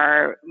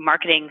more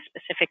marketing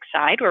specific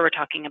side where we're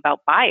talking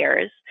about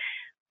buyers,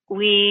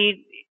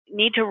 we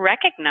need to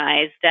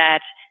recognize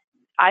that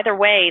either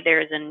way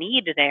there's a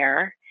need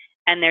there.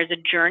 And there's a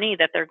journey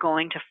that they're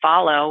going to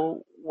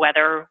follow,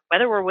 whether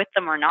we're with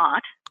them or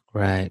not.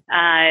 Right.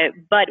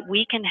 But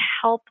we can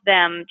help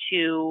them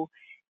to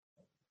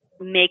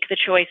make the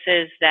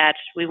choices that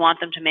we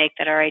want them to make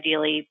that are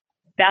ideally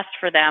best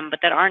for them,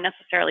 but that aren't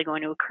necessarily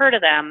going to occur to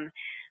them,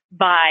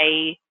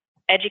 by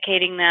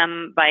educating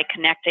them, by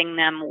connecting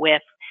them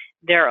with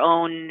their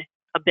own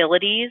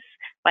abilities,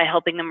 by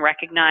helping them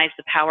recognize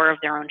the power of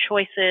their own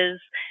choices,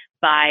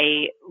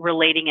 by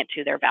relating it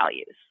to their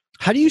values.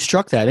 How do you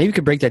structure that? Maybe you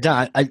could break that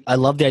down. I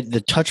love that the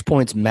touch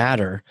points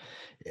matter.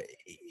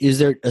 Is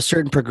there a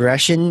certain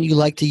progression you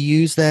like to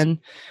use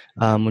then,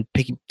 when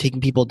taking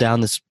people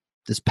down this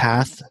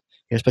path,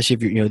 especially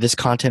if you're this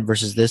content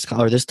versus this,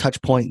 or this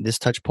touch point?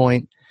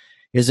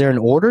 Is there an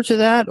order to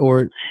that,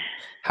 or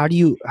how do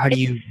you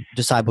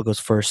decide what goes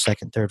first,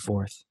 second, third,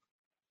 fourth?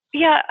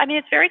 Yeah, I mean,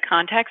 it's very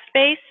context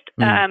based.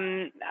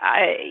 We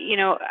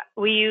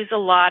use a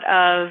lot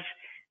of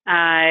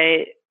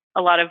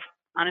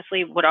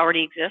honestly what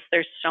already exists.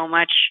 There's so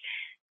much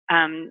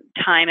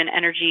time and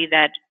energy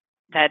that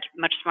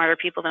much smarter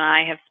people than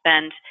I have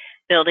spent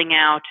building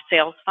out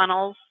sales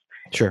funnels.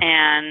 Sure.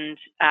 And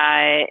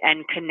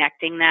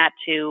connecting that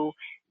to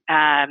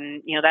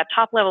that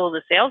top level of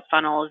the sales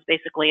funnel is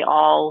basically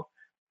all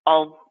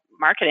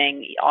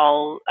marketing,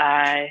 all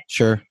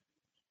sure.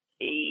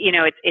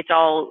 It's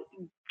all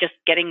just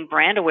getting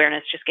brand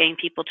awareness, just getting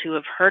people to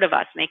have heard of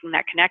us, making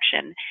that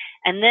connection.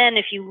 And then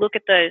if you look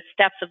at the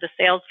steps of the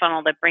sales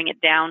funnel that bring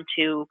it down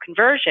to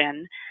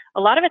conversion,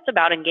 a lot of it's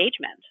about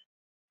engagement.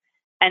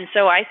 And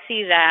so I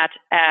see that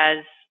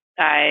as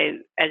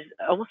as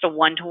almost a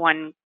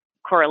one-to-one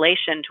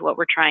correlation to what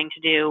we're trying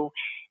to do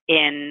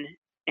in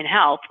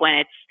health, when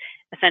it's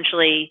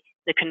essentially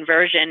the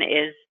conversion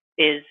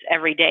is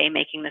every day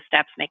making the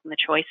steps, making the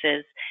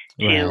choices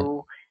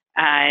to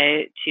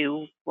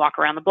to walk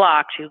around the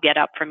block, to get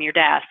up from your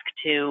desk,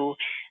 to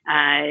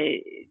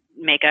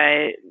make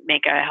a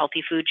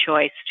healthy food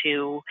choice,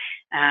 to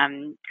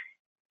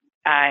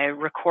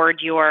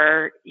record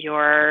your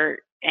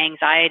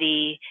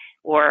anxiety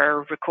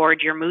or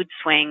record your mood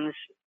swings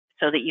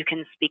so that you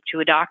can speak to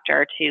a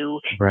doctor, to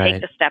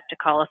take the step to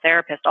call a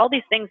therapist. All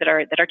these things that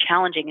are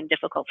challenging and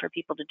difficult for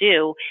people to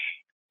do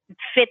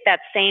fit that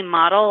same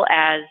model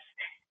as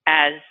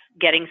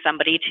getting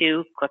somebody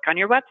to click on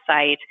your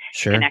website,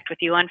 connect with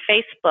you on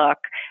Facebook,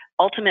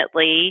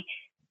 ultimately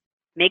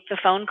make the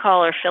phone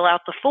call or fill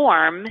out the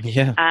form,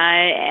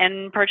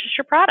 and purchase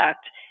your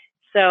product.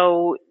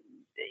 So,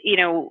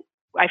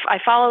 I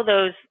follow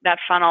that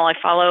funnel. I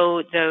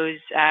follow those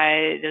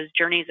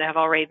journeys that have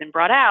already been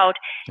brought out,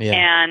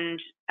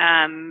 and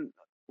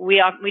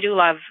we do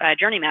love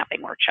journey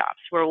mapping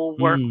workshops where we'll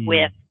work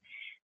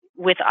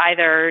with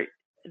either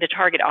the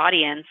target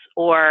audience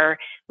or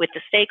with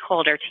the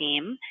stakeholder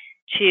team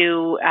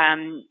to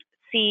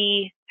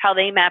see how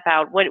they map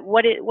out what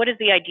does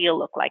the ideal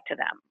look like to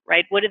them,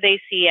 right? What do they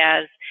see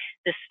as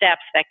the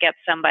steps that get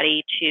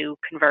somebody to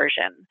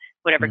conversion,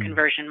 whatever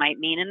conversion might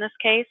mean in this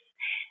case.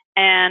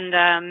 And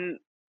then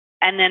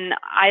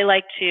I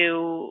like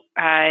to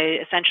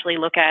essentially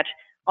look at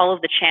all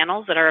of the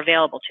channels that are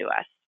available to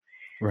us.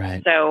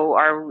 Right.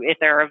 So if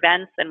there are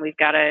events, then we've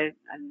got an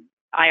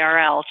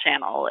IRL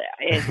channel.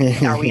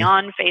 Are we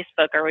on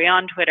Facebook? Are we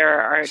on Twitter?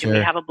 Or do we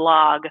have a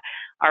blog?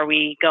 Are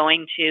we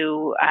going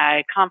to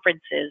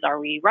conferences? Are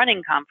we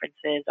running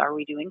conferences? Are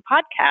we doing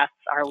podcasts?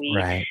 Are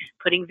we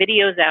putting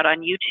videos out on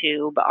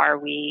YouTube? Are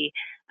we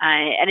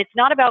and it's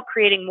not about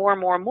creating more and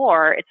more and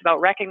more. It's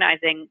about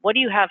recognizing, what do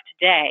you have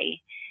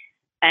today,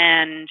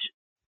 and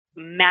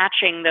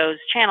matching those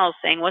channels,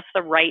 saying what's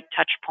the right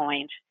touch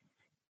point,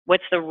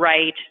 what's the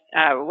right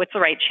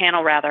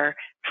channel rather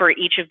for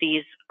each of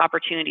these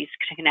opportunities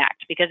to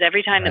connect. Because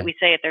every time that we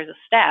say it, there's a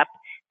step,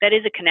 that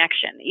is a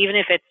connection. Even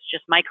if it's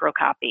just micro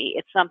copy,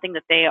 it's something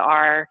that they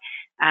are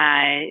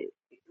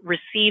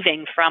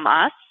receiving from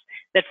us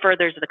that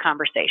furthers the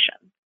conversation.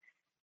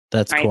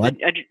 That's cool.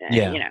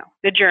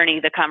 The journey,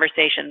 the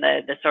conversation,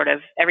 the sort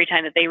of, every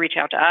time that they reach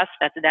out to us,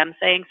 that's them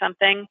saying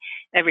something.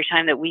 Every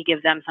time that we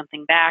give them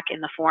something back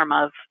in the form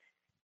of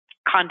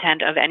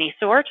content of any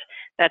sort,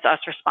 that's us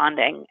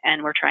responding,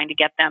 and we're trying to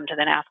get them to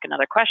then ask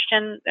another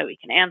question that we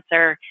can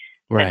answer,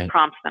 that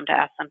prompts them to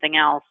ask something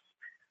else.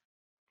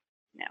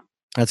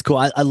 That's cool.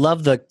 I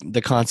love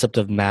the concept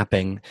of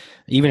mapping.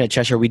 Even at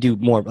Cheshire, we do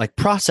more like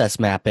process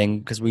mapping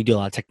because we do a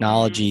lot of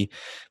technology,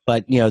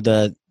 but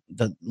the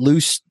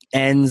loose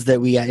ends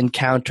that we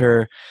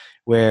encounter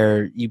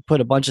where you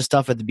put a bunch of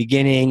stuff at the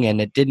beginning and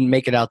it didn't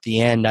make it out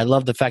the end. I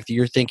love the fact that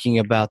you're thinking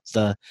about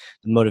the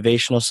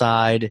motivational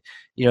side.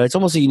 It's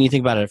almost like you need to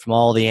think about it from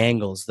all the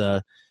angles.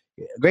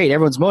 Great,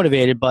 everyone's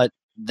motivated, but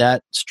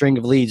that string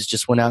of leads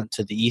just went out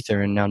into the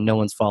ether and now no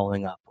one's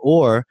following up.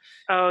 Or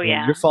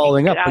you're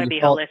following up, but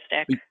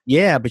holistic.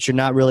 But you're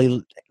not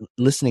really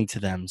listening to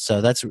them.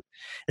 So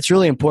it's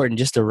really important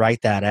just to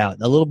write that out.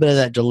 A little bit of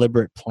that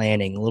deliberate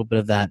planning, a little bit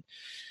of that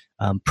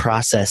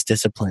process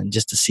discipline,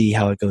 just to see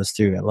how it goes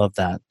through. I love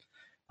that.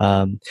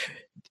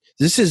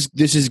 This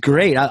is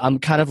great. I'm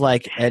kind of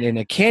like in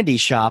a candy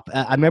shop.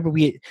 I remember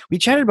we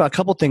chatted about a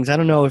couple things. I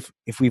don't know if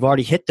we've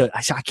already hit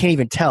I can't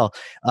even tell.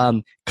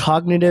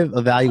 Cognitive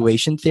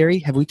evaluation theory.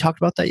 Have we talked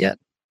about that yet?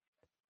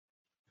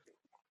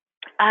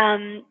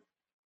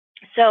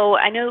 So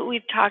I know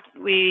we talked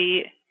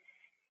a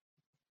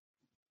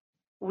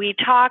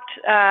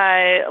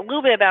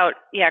little bit about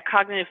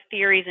cognitive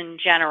theories in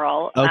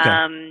general.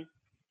 Okay.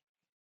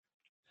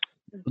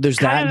 There's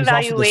that. There's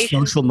also the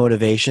social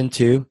motivation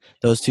too.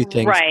 Those two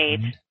things. Right.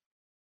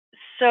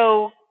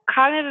 So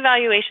cognitive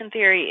evaluation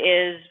theory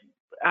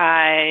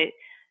has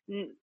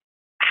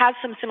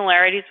some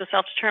similarities with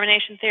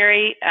self-determination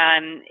theory.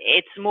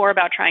 It's more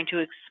about trying to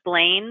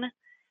explain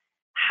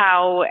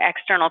how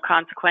external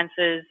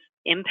consequences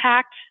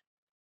impact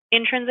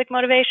intrinsic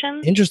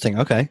motivations. Interesting.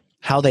 Okay.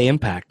 How they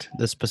impact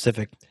the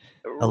specific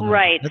element.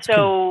 Right. That's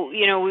so,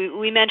 cool.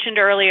 We mentioned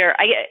earlier,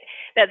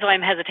 that's why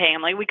I'm hesitating.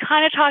 I'm like, we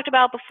kind of talked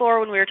about before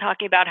when we were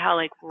talking about how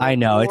I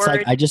know. It's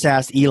like I just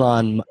asked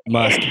Elon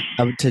Musk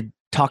to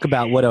talk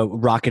about what a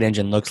rocket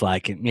engine looks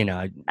like. And,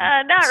 not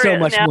so really.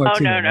 much more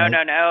to it,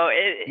 right? No.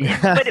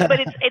 But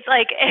it's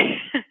like,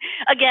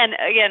 again,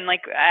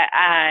 like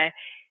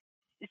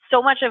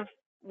so much of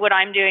what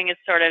I'm doing is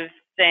sort of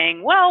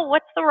saying, well,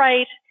 what's the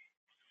right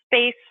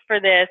space for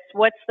this?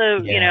 What's the,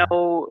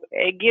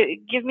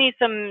 give me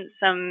some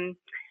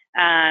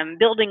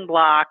building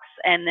blocks,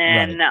 and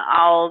then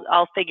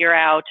I'll figure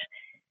out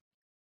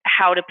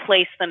how to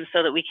place them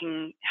so that we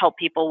can help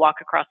people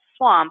walk across the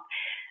swamp.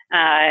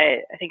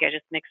 I think I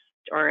just mixed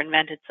or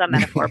invented some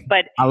metaphor,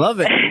 but I love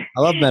it. I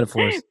love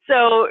metaphors.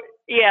 So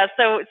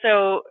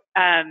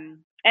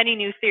any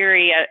new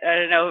theory, I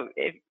don't know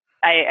if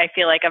I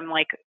feel like I'm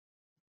like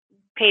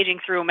paging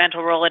through a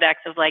mental Rolodex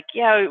of like,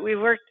 yeah,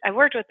 I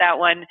worked with that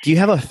one. Do you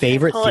have a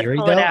favorite theory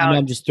Pull it though? I know out.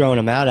 I'm just throwing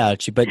them out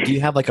at you, but do you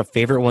have like a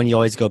favorite one you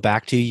always go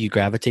back to, you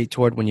gravitate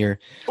toward when you're,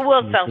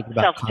 Well, thinking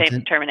about self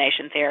content?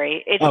 determination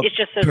theory. Oh, It's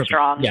just so perfect.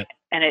 strong, Yeah,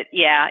 and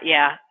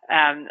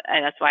and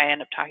that's why I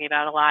end up talking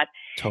about it a lot.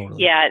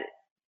 totally. Yeah,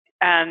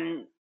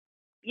 um,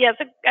 yeah.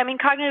 So, I mean,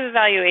 cognitive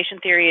evaluation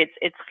theory.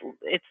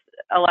 It's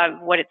a lot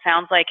of what it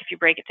sounds like if you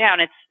break it down.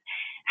 It's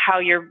how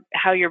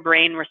your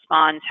brain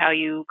responds, how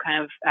you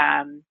kind of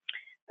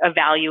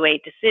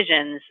evaluate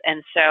decisions.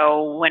 And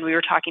so when we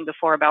were talking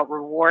before about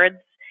rewards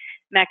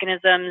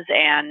mechanisms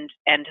and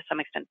to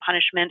some extent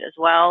punishment as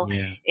well,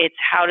 Yeah. it's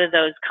how do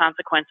those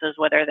consequences,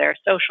 whether they're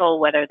social,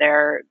 whether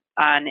they're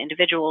on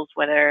individuals,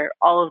 whether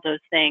all of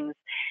those things,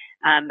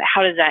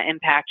 how does that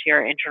impact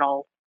your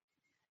internal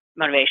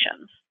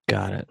motivations?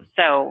 Got it.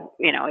 So,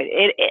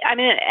 I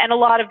mean, and a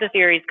lot of the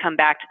theories come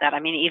back to that. I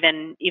mean,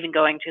 even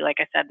going to, like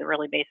I said, the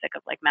really basic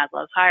of like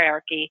Maslow's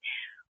hierarchy,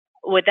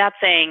 what that's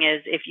saying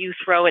is if you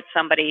throw at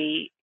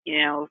somebody,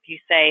 if you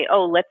say,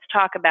 oh, let's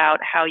talk about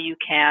how you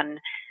can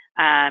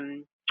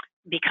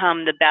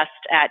become the best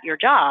at your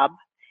job,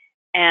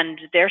 and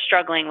they're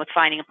struggling with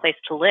finding a place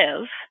to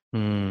live,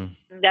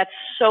 that's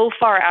so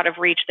far out of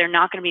reach. They're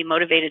not going to be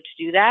motivated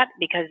to do that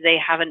because they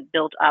haven't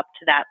built up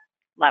to that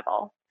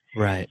level.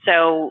 Right.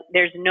 So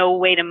there's no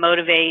way to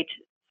motivate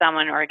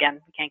someone, or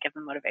again, we can't give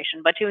them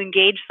motivation, but to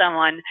engage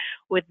someone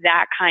with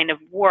that kind of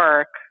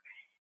work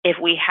if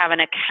we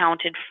haven't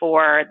accounted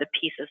for the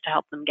pieces to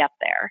help them get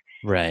there.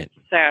 Right.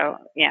 So,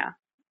 yeah.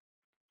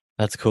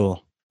 That's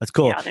cool. That's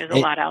cool. Yeah, there's a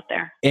lot out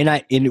there. And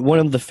one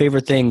of the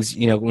favorite things,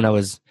 when I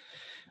was,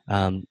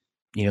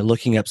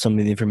 looking up some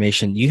of the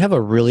information, you have a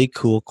really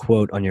cool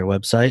quote on your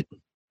website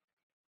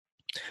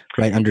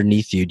right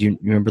underneath you. Do you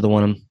remember the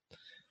one I'm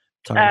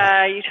talking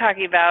about? You're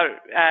talking about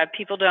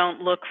people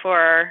don't look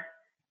for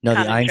No,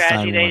 the common strategy.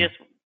 Einstein They one. just,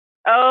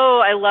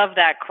 oh, I love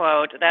that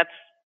quote.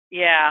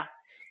 Yeah.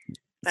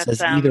 It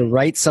says either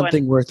write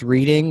something worth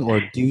reading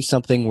or do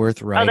something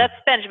worth writing. Oh, that's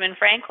Benjamin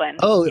Franklin.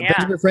 Oh, yeah.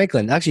 Benjamin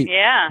Franklin. Actually,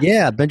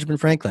 yeah, Benjamin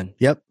Franklin.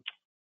 Yep.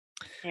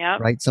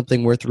 Write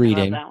something worth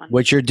reading,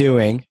 which you're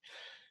doing,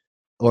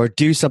 or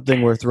do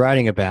something worth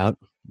writing about,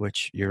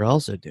 which you're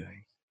also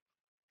doing.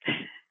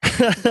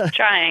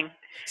 Trying.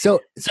 So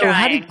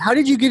how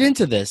did you get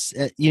into this?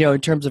 In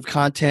terms of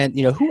content,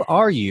 who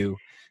are you?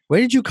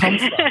 Where did you come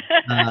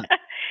from?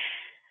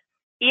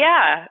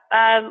 Yeah,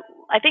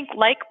 I think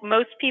like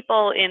most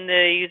people in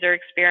the user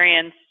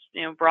experience,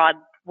 broad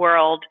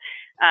world,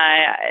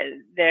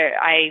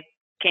 I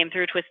came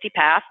through a twisty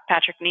path.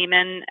 Patrick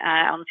Neiman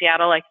out in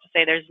Seattle likes to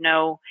say there's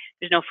no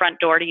front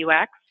door to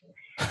UX,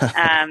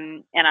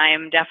 and I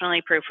am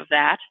definitely proof of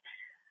that.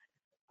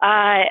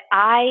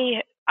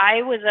 I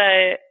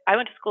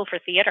went to school for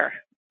theater.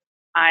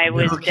 I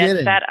was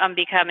dead set on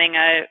becoming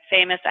a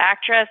famous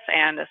actress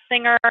and a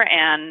singer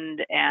and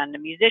a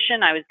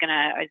musician. I was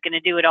gonna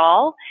do it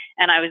all,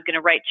 and I was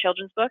gonna write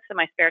children's books in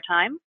my spare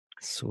time.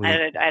 Sweet.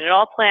 I had it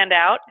all planned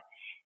out,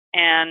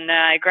 and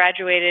I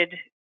graduated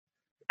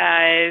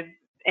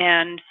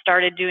and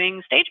started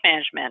doing stage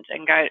management.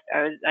 And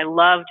I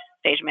loved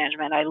stage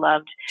management. I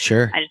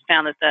just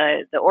found that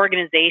the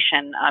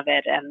organization of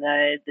it and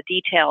the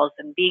details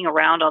and being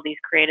around all these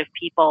creative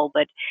people,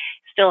 but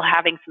still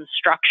having some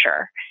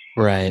structure.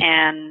 Right.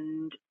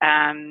 And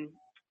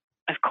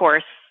of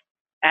course,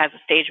 as a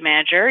stage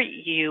manager,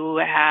 you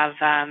have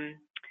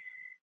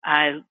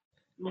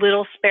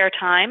little spare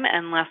time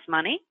and less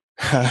money.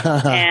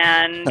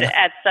 And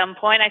at some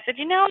point, I said,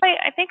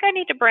 I think I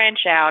need to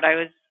branch out.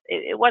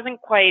 It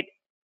wasn't quite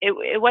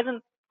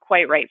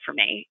right for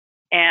me.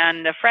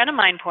 And a friend of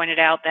mine pointed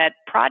out that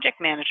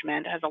project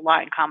management has a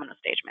lot in common with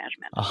stage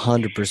management.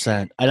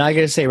 100%. And I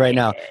got to say right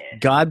now,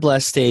 God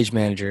bless stage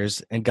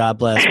managers and God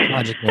bless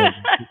project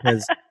managers,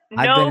 because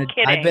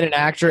I've been an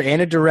actor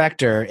and a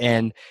director,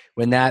 and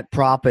when that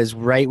prop is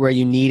right where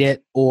you need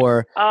it,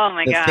 or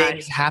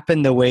things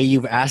happen the way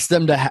you've asked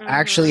them to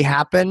actually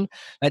happen,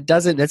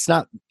 actors and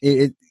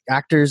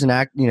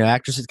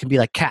actresses can be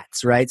like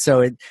cats, right? So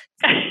it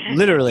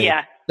literally,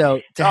 yeah.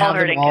 So to have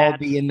them all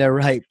be in the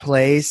right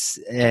place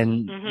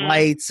and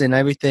lights and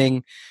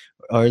everything,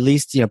 or at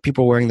least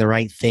people wearing the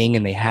right thing,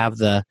 and they have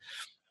the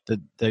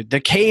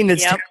cane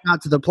that's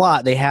out to the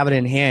plot, they have it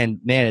in hand.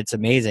 Man, it's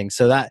amazing.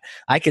 So that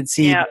I could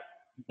see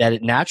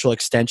that natural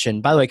extension.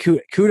 By the way,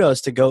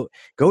 kudos to go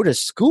to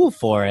school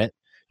for it.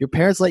 Your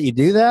parents let you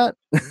do that?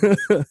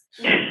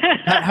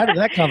 How did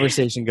that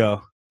conversation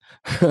go?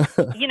 I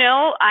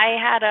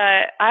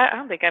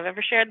don't think I've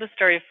ever shared the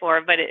story before,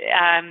 but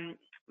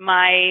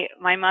my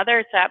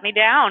mother sat me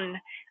down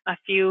a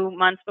few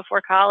months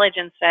before college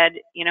and said,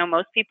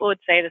 most people would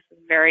say this is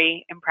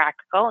very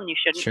impractical and you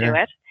shouldn't do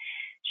it.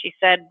 She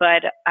said,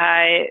 but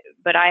I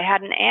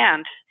had an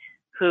aunt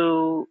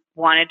who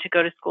wanted to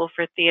go to school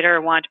for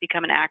theater, wanted to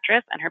become an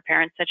actress, and her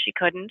parents said she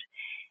couldn't.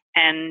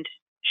 And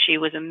she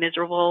was a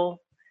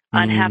miserable,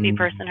 unhappy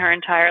person her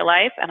entire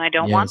life, and I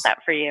don't want that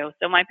for you.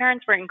 So my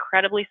parents were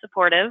incredibly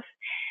supportive.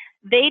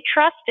 they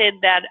trusted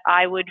that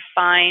I would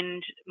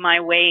find my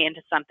way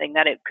into something,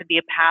 that it could be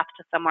a path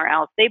to somewhere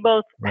else. They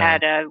both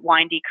Right. had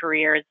windy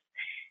careers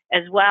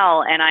as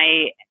well, and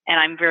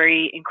I'm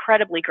very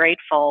incredibly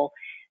grateful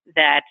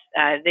that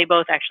they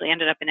both actually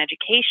ended up in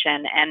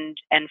education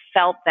and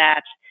felt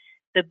that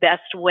the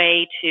best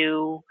way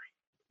to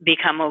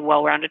become a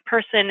well-rounded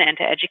person and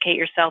to educate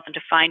yourself and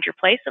to find your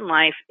place in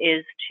life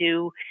is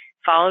to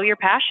follow your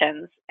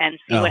passions and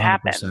see Oh, what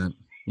happens. 100%.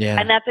 Yeah.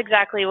 And that's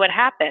exactly what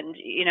happened.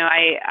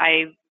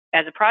 I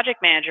as a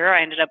project manager,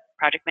 I ended up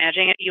project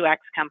managing a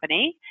UX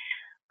company.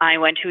 I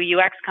went to a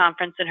UX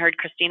conference and heard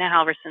Christina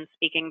Halverson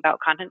speaking about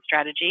content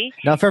strategy,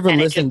 Now, for everyone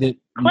and it just listening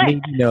that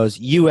clicked. maybe knows,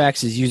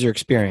 UX is user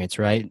experience,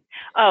 right?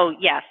 Oh,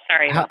 yes,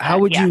 sorry How, about how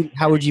that. would Yes, you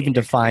how it would is you even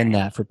user define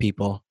experience. that for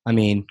people? I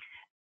mean,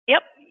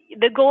 Yep.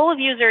 The goal of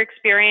user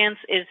experience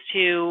is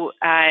to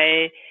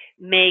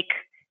make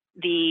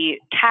the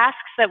tasks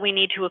that we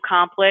need to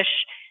accomplish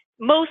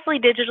mostly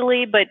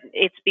digitally, but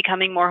it's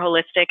becoming more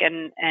holistic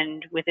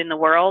and within the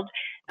world,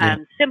 yeah,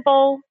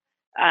 simple,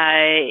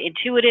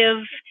 intuitive,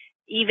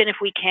 even if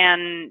we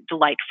can,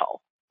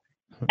 delightful.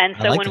 And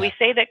I so like when we that.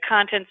 say that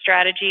content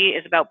strategy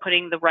is about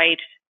putting the right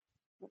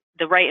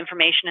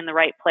information in the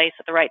right place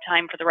at the right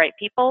time for the right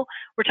people,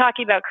 we're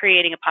talking about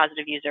creating a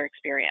positive user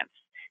experience.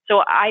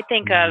 So I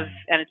think of, Mm,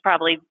 and it's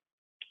probably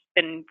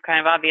been kind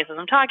of obvious as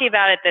I'm talking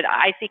about it, that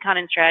I see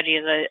content strategy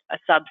as a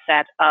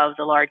subset of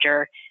the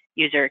larger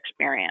user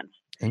experience.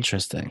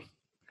 interesting.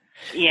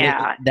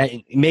 Yeah, That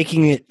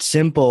making it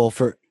simple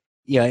for,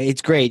 yeah,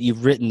 it's great.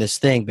 You've written this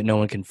thing, but no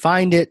one can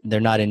find it. They're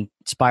not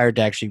inspired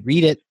to actually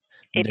read it.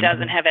 it They're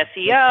doesn't never have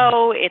clicking.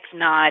 SEO. It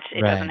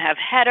doesn't Right. have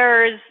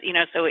headers,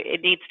 so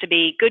it needs to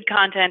be good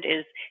content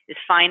is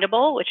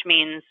findable, which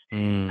means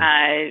Mm,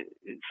 uh,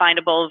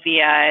 findable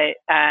via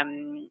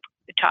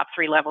top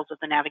three levels of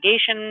the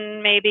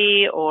navigation,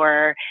 maybe,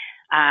 or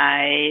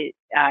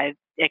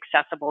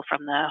accessible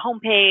from the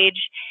homepage.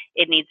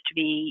 It needs to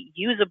be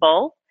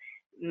usable,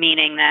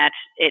 meaning that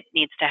it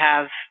needs to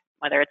have,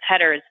 whether it's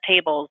headers,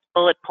 tables,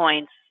 bullet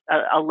points,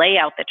 a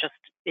layout that just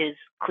is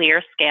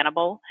clear,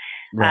 scannable.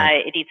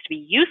 right. It needs to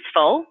be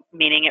useful,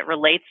 meaning it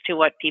relates to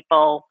what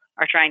people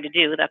are trying to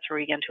do. That's where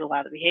we get into a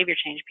lot of the behavior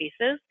change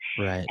pieces.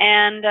 Right.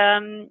 And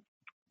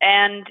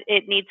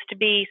it needs to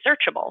be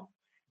searchable,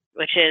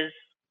 which is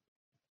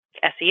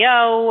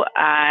SEO,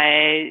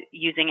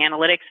 using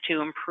analytics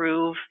to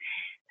improve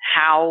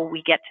how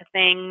we get to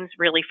things,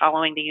 really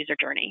following the user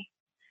journey.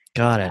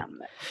 Got it. Um,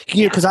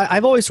 Because yeah.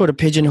 I've always sort of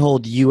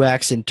pigeonholed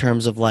UX in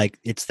terms of like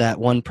it's that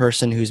one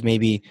person who's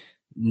maybe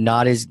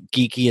not as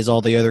geeky as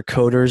all the other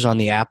coders on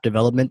the app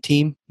development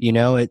team. The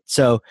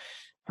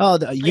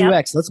Yep.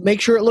 UX, let's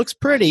make sure it looks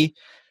pretty.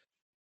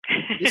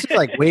 This is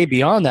like way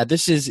beyond that.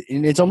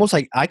 It's almost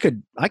like I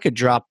could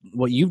drop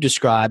what you've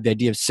described, the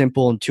idea of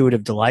simple,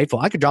 intuitive, delightful.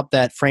 I could drop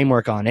that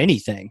framework on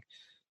anything.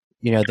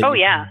 That Oh,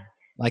 you yeah.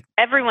 like.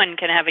 Everyone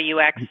can have a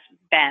UX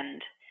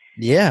bend.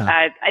 Yeah.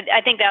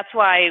 I think that's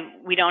why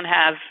we don't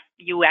have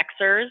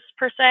UXers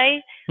per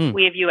se. Hmm.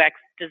 We have UX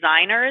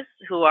designers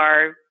who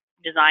are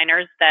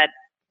designers that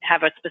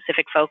have a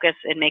specific focus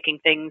in making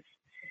things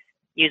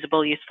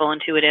usable, useful,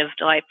 intuitive,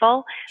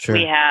 delightful. We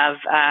Sure. have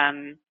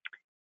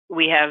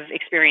we have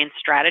experienced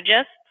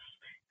strategists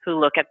who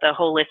look at the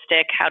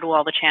holistic, how do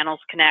all the channels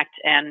connect,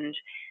 and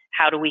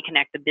how do we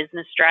connect the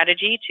business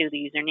strategy to the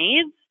user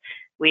needs.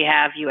 We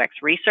have UX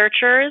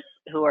researchers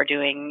who are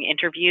doing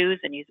interviews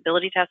and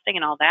usability testing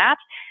and all that.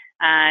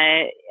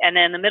 And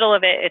then in the middle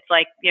of it, it's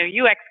like,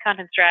 UX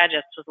content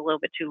strategist was a little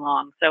bit too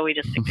long, so we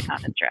just stick to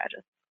content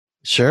strategist.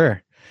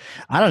 Sure.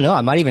 I don't know.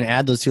 I might even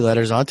add those two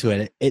letters onto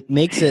it. It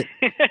makes it.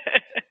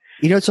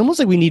 It's almost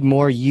like we need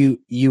more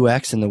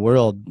UX in the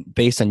world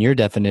based on your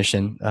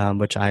definition,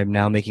 which I'm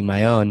now making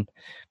my own, Yeah.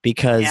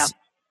 because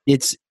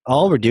it's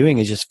all we're doing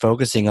is just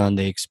focusing on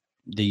the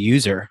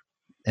user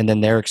and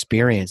then their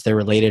experience, their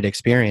related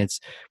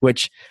experience,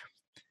 which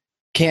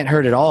can't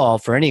hurt at all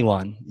for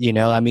anyone.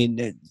 I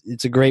mean,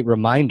 it's a great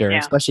reminder, Yeah.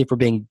 especially if we're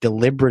being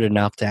deliberate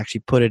enough to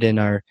actually put it in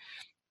our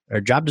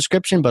job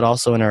description, but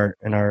also in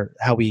our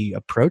how we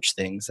approach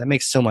things. That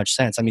makes so much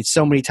sense. I mean,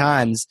 so many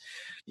times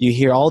you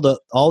hear all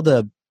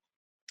the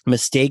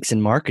mistakes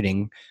in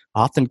marketing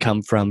often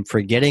come from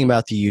forgetting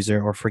about the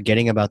user or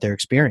forgetting about their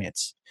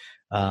experience.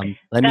 Let me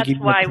That's give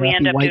you a why we crappy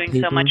end up white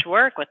doing so much paper.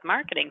 work with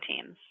marketing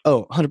teams.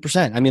 Oh,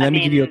 100%. I mean, I let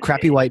me give you a mean,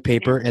 crappy white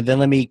paper and then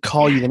let me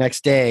call you the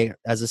next day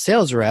as a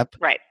sales rep.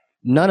 right.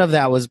 None of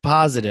that was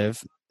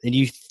positive, and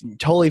you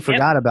totally Yep.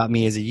 forgot about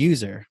me as a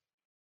user.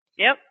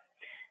 Yep.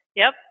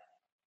 Yep.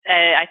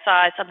 I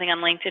saw something on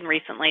LinkedIn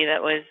recently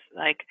that was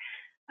like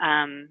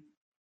um,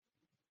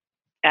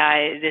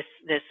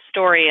 this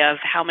story of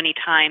how many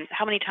times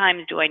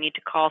do I need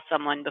to call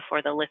someone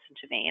before they'll listen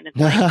to me, and it's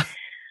like,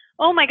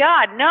 oh my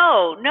God,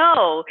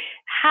 no,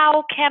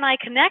 how can I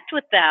connect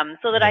with them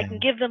so that I Yeah, can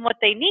give them what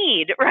they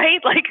need, right?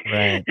 Like,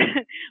 right.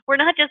 we're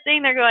not just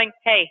sitting there going,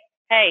 hey,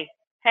 hey,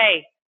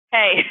 hey,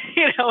 hey,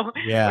 we're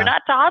Yeah.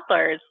 not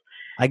toddlers.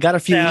 I got a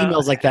few So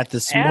emails like that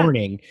this yeah.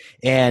 morning,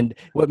 and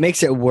what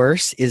makes it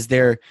worse is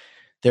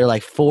they're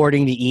like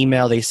forwarding the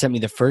email they sent me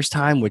the first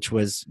time, which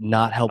was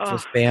not helpful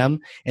Oh, spam,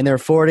 and they're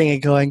forwarding it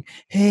going,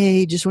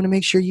 "Hey, just want to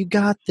make sure you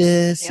got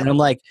this." yep. And I'm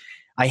like,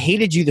 I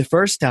hated you the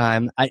first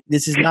time.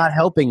 This is not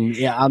helping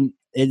me. Yeah,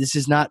 this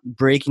is not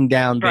breaking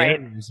down Right.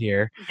 barriers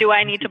here. Do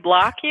I need to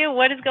block you?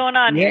 What is going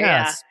on here?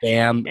 Yeah,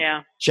 Yeah. spam.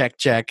 Yeah.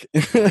 Check.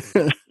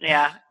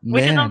 Yeah.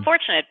 Which is Man,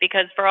 unfortunate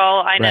because for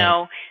all I right.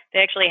 know, they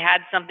actually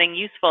had something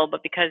useful,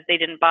 but because they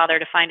didn't bother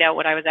to find out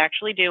what I was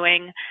actually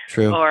doing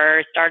True.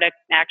 or start an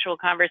actual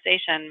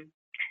conversation.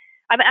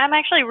 I'm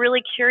actually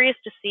really curious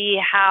to see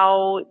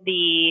how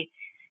the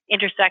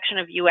intersection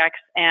of UX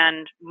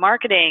and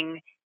marketing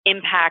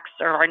impacts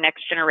our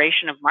next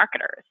generation of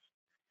marketers,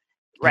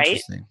 right?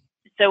 Interesting.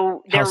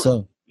 So How they're,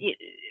 so?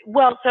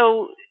 well,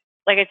 so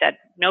like I said,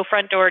 no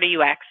front door to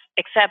UX,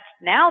 except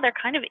now there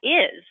kind of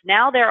is.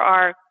 Now there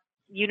are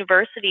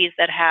universities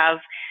that have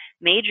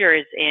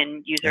majors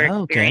in user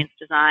Oh, okay. experience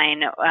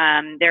design.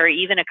 There are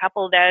even a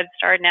couple that have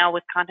started now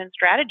with content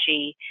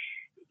strategy.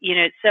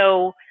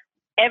 So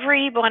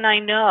everyone I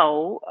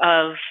know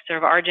of sort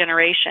of our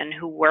generation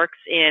who works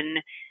in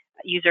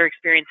user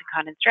experience and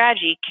content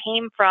strategy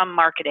came from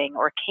marketing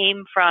or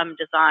came from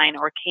design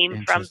or came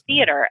from Interesting.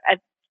 theater. A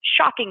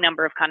shocking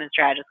number of content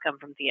strategists come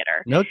from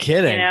theater, No you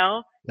kidding.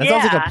 know? That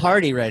sounds like a Yeah,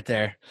 party right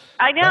there.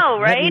 I know,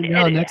 Let me right?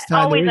 know It next time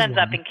there always is ends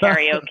up one. in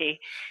karaoke.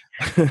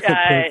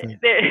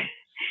 Perfect.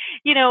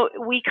 There,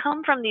 we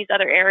come from these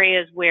other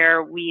areas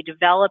where we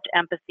developed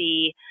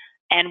empathy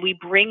and we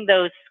bring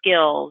those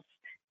skills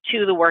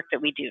to the work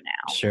that we do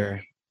now.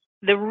 Sure.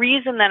 The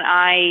reason that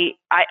I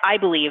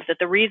believe that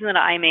the reason that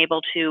I'm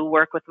able to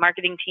work with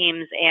marketing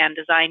teams and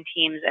design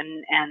teams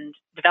and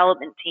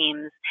development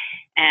teams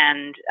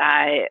and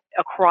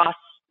across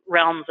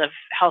realms of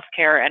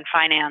healthcare and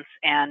finance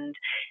and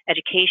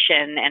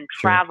education and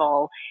Sure.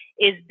 travel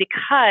is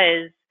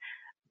because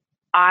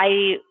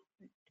I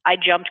I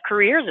jumped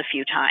careers a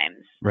few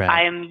times. I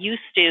Right. am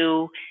used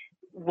to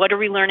what are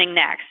we learning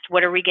next?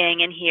 What are we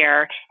getting in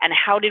here? And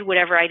how did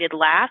whatever I did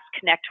last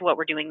connect to what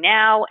we're doing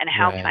now? And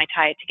how can Right. I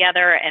tie it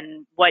together?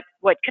 And what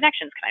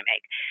connections can I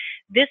make?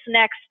 This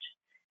next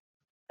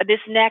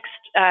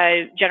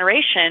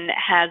generation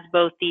has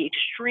both the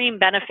extreme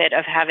benefit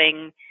of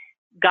having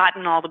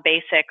gotten all the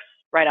basics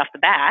right off the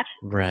bat,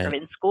 sort Right. of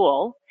in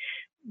school,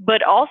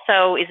 but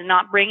also is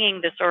not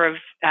bringing the sort of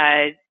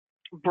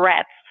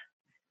breadth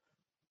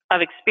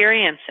of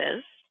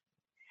experiences.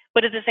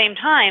 But at the same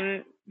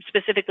time,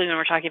 specifically when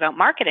we're talking about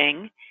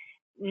marketing,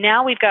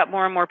 now we've got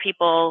more and more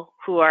people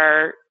who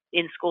are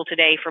in school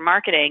today for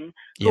marketing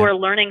who Yep. are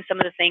learning some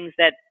of the things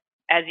that,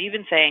 as you've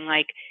been saying,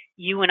 like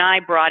you and I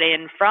brought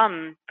in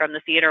from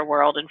the theater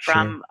world and Sure.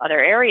 from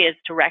other areas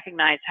to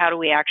recognize how do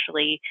we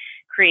actually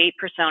create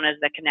personas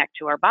that connect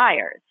to our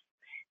buyers.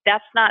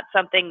 That's not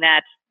something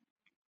that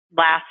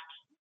last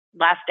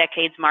last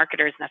decade's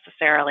marketers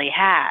necessarily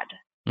had.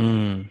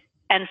 Mm.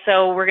 And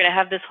so we're going to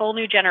have this whole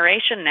new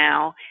generation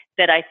now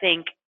that I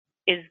think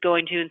is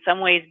going to, in some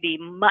ways, be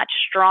much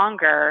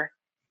stronger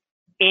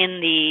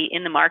in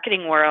the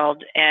marketing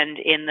world and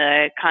in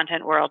the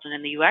content world and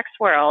in the UX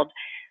world,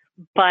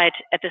 but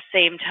at the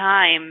same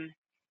time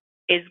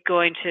is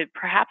going to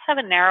perhaps have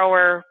a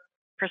narrower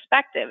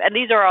perspective. And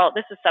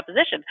this is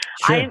supposition.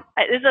 Sure.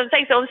 This is what I'm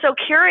saying. So I'm so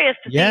curious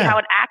to see Yeah. how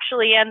it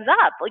actually ends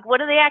up. Like, what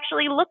do they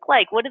actually look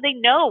like? What do they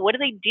know? What do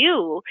they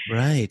do?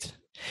 Right.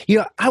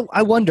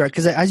 I wonder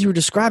because as you were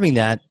describing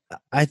that,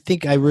 I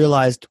think I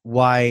realized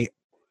why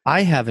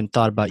I haven't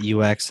thought about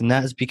UX, and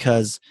that is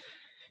because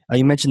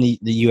you mentioned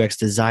the UX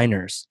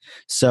designers.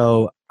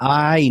 So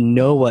I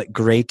know what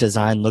great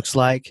design looks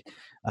like.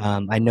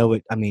 I know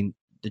it. I mean,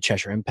 the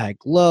Cheshire Impact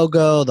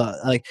logo,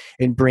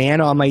 and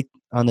Brianna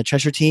on the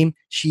Cheshire team,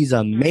 she's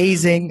Mm-hmm.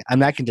 amazing.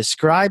 I can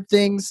describe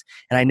things,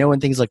 and I know when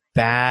things look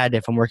bad.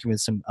 If I'm working with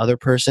some other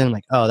person, I'm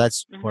like, oh,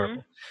 that's Mm-hmm.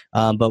 horrible.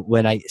 But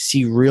when I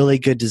see really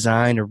good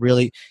design, or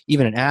really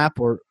even an app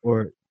or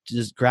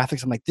just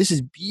graphics, I'm like, this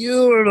is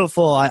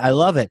beautiful. I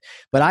love it.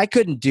 But I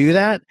couldn't do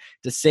that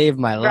to save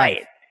my life.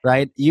 Right.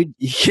 Right, you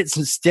get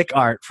some stick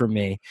art from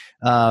me,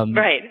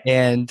 Right.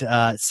 and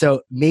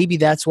so maybe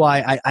that's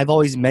why I've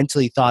always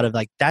mentally thought of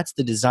like that's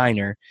the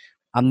designer.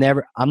 I'm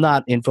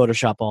not in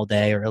Photoshop all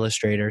day or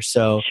Illustrator,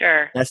 so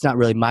Sure. that's not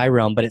really my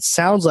realm. But it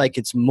sounds like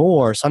it's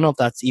more. So I don't know if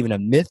that's even a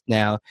myth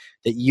now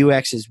that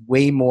UX is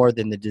way more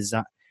than the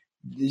design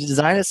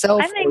I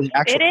itself, or think the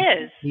actual it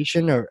is.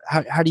 implementation, or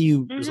how do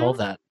you resolve Mhm.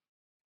 that?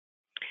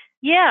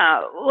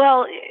 Yeah.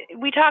 Well,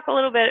 we talk a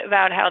little bit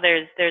about how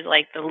there's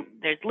like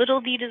there's little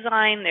d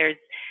design, there's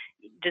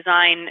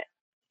design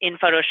in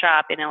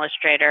Photoshop, in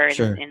Illustrator,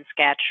 Sure. in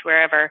Sketch,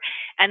 wherever,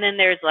 and then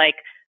there's like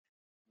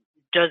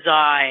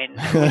design,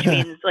 which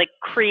means like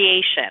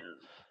creation,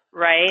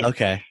 right?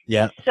 Okay.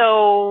 Yeah.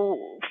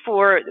 So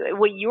for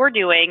what you're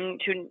doing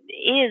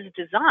is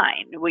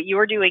design. What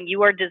you're doing,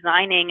 you are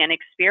designing an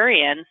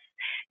experience.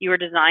 You are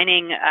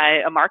designing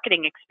a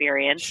marketing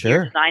experience. You're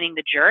Sure. designing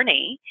the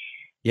journey.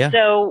 Yeah.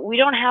 So we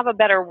don't have a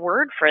better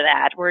word for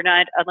that. We're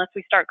not, unless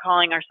we start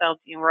calling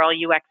ourselves, we're all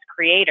UX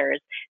creators.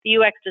 The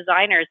UX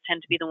designers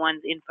tend to be the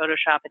ones in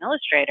Photoshop and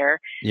Illustrator,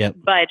 Yep.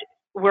 but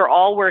we're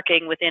all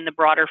working within the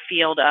broader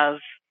field of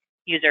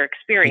user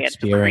experience,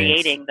 of Experience.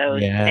 creating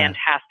those Yeah.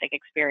 fantastic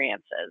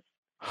experiences.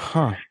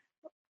 Huh.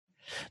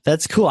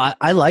 That's cool.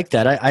 I like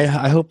that.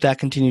 I hope that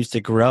continues to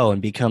grow and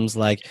becomes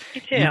like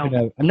Me even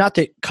too. I'm not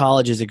that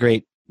college is a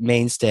great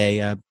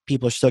mainstay.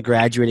 People are still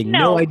graduating, no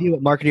No. idea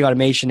what marketing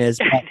automation is,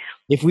 but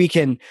if we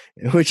can,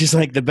 which is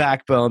like the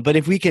backbone, but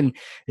if we can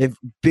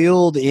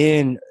build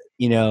in,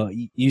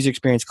 user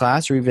experience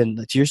class, or even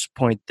to your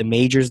point, the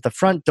majors, the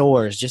front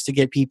doors, just to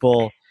get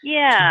people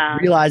Yeah.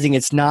 realizing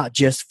it's not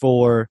just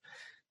for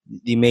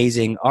the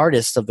amazing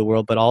artists of the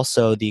world, but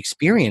also the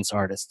experience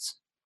artists.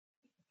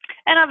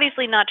 And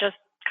obviously not just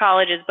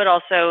colleges, but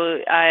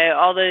also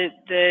all the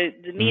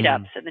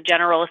meetups and the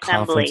General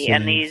Assembly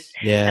and Conferences.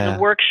 the Yeah.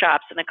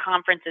 workshops and the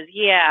conferences.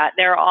 Yeah,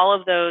 there are all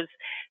of those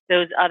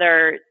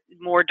other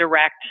more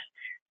direct,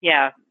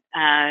 yeah,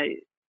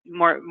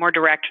 more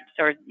direct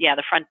sort of, yeah,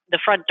 the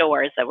front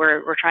doors that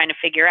we're trying to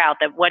figure out.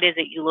 That what is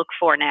it you look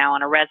for now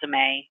on a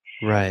resume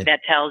Right.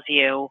 that tells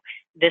you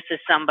this is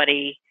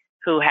somebody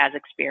who has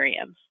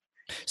experience.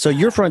 So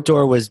your front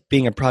door was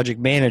being a project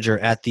manager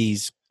at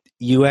these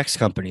UX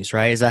companies,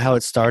 right? Is that how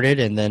it started?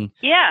 And then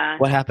Yeah.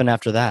 what happened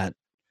after that?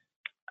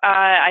 So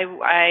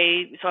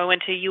I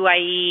went to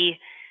UIE,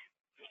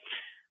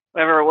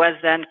 whatever it was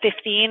then,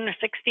 15 or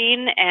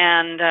 16,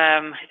 and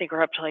I think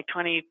we're up to like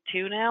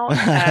 22 now.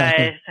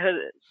 So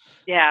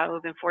yeah, it would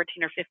have been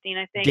 14 or 15,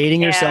 I think.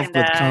 Dating yourself And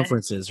with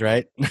conferences,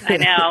 right? I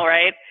know,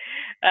 right?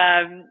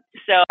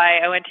 So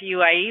I went to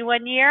UIE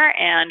one year,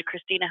 and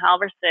Christina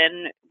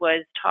Halverson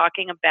was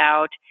talking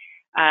about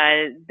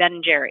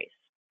Ben & Jerry's.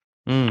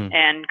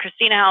 And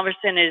Christina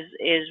Halverson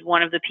is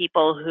one of the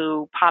people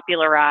who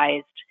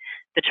popularized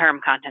the term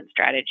content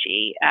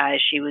strategy.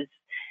 She was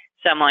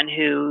someone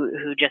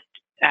who just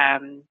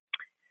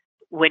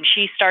when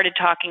she started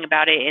talking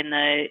about it in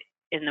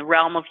the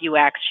realm of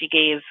UX, she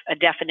gave a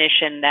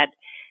definition that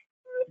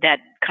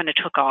kind of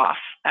took off.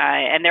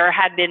 And there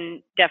had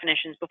been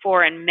definitions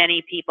before, and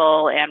many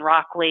people, and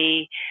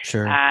Rockley,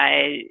 Sure.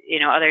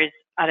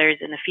 Others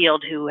in the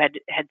field who had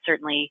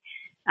certainly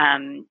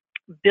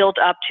built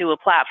up to a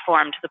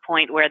platform to the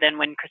point where then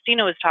when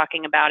Christina was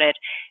talking about it,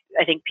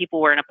 I think people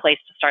were in a place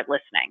to start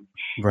listening.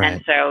 Right.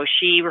 And so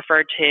she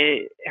referred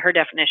to her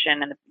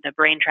definition, and the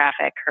brain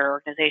traffic, her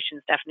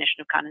organization's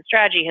definition of content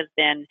strategy has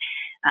been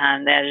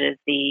that it is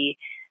the,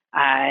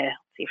 let's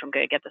see if I'm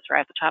going to get this right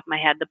off the top of my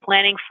head, the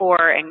planning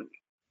for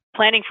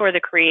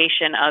the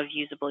creation of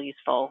usable,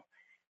 useful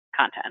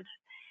content.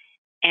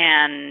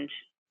 And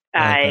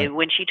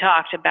when she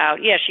talked about,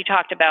 she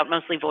talked about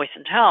mostly voice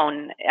and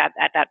tone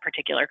at that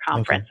particular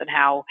conference, and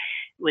how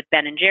with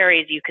Ben &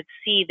 Jerry's, you could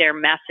see their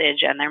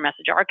message and their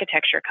message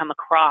architecture come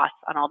across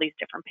on all these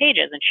different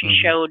pages. And she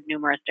showed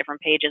numerous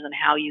different pages and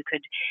how you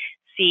could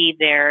see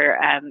their,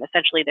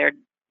 essentially their,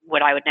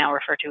 what I would now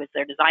refer to as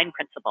their design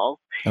principles,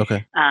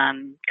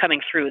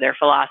 coming through their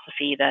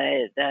philosophy,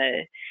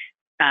 the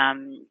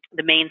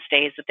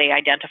mainstays that they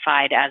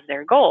identified as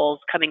their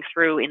goals coming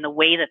through in the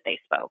way that they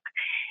spoke.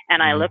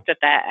 And I looked at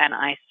that and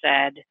I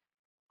said,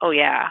 oh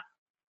yeah,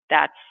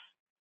 that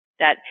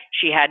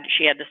she had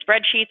the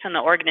spreadsheets and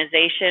the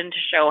organization to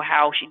show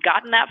how she'd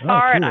gotten that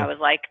far. Cool. And I was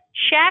like,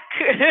 check.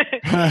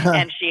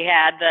 And she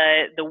had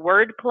the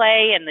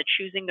wordplay and the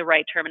choosing the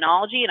right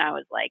terminology. And I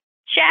was like,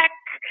 check.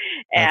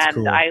 That's and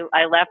cool.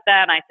 I left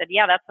that and I said,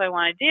 yeah, that's what I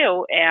want to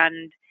do.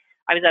 And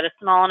I was at a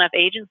small enough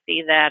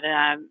agency that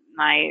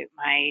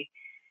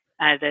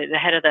the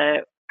head of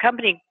the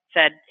company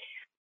said,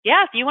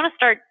 yeah, if you want to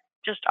start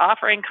just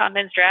offering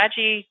content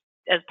strategy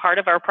as part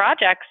of our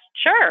projects,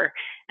 sure.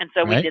 And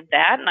so we did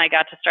that, and I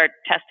got to start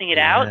testing it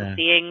out and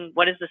seeing,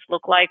 what does this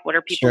look like? What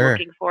are people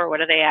looking for?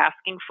 What are they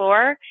asking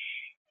for?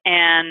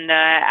 And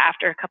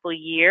after a couple of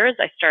years,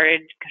 I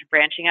started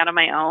branching out on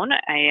my own.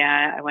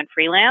 I went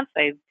freelance.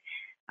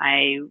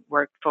 I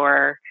worked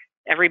for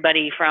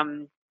everybody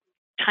from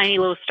tiny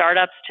little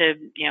startups to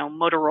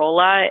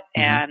Motorola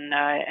and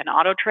an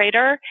auto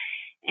trader.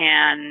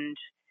 And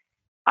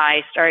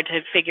I started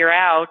to figure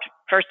out,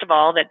 first of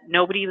all, that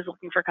nobody was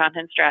looking for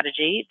content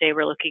strategy. They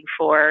were looking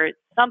for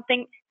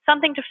something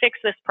to fix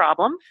this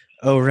problem.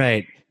 Oh,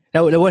 right.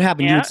 Now what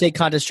happened? You would say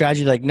content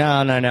strategy, like,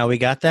 no, we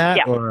got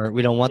that, or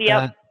we don't want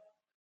that?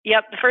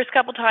 Yep. The first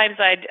couple times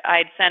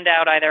I'd send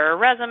out either a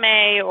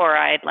resume, or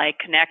I'd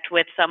connect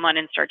with someone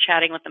and start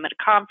chatting with them at a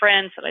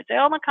conference, and I'd say,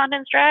 oh, I'm a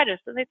content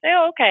strategist. And they'd say,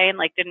 oh, okay. And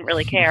didn't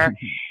really care.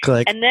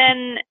 Click. And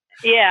then,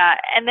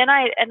 and then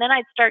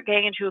I'd start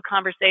getting into a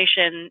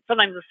conversation,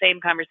 sometimes the same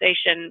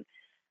conversation,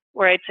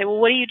 where I'd say, well,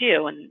 what do you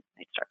do? And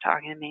they'd start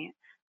talking to me.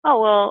 Oh,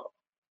 well,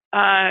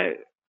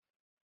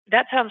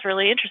 that sounds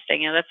really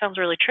interesting. That sounds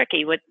really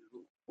tricky. What,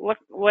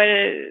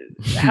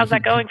 how's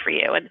that going for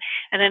you? And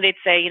then they'd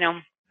say,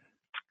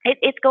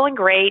 it's going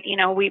great.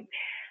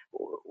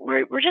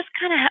 We're just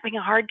kind of having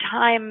a hard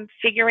time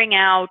figuring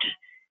out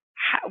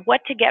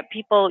what to get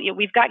people.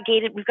 We've got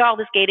all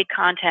this gated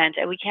content,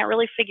 and we can't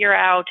really figure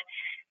out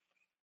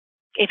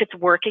if it's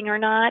working or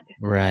not.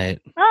 Right.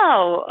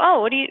 Oh,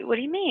 what do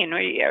you mean? Do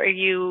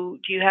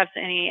you have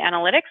any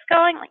analytics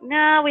going? Like,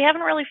 no, we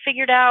haven't really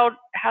figured out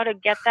how to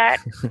get that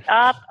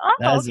up.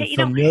 That Oh, is okay. a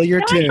familiar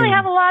You actually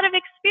have tune. a lot of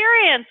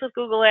experience with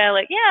Google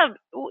Analytics. Yeah.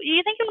 Do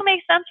you think it would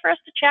make sense for us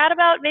to chat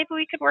about? Maybe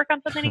we could work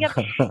on something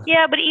together.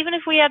 Yeah, but even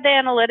if we had the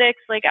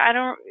analytics, like, I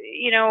don't,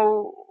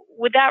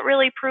 would that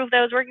really prove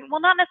that was working?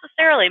 Well, not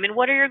necessarily. I mean,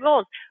 what are your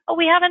goals? Oh,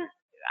 we haven't.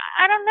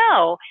 I don't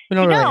know. We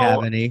don't really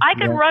have any. I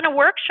could Yeah. run a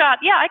workshop.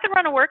 Yeah, I could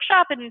run a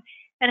workshop and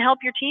help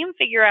your team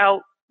figure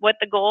out what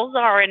the goals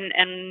are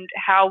and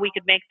how we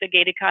could make the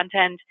gated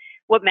content,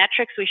 what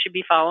metrics we should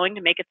be following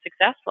to make it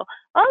successful.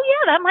 Oh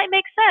yeah, that might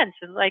make sense.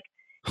 It's like,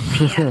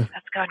 yes,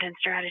 that's content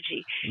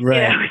strategy.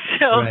 Right.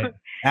 So Right.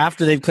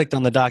 After they've clicked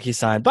on the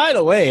DocuSign. By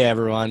the way,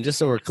 everyone, just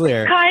so we're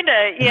clear. Kind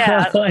of,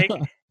 yeah, like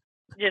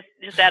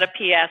just add a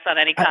PS on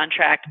any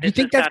contract. Do you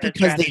think that's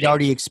because they'd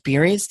already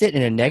experienced it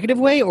in a negative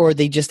way, or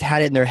they just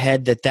had it in their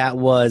head that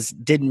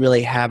didn't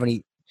really have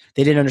any,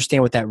 they didn't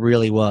understand what that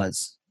really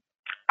was?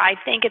 I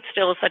think it's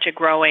still such a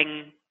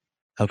growing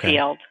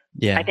field.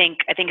 Yeah. I think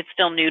it's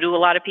still new to a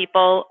lot of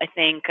people. I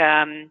think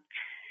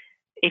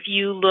if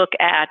you look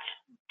at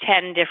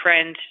 10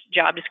 different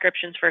job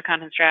descriptions for a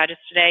content strategist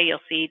today, you'll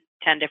see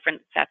 10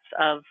 different sets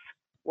of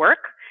work.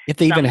 If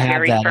they even have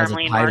very that as a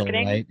firmly in title,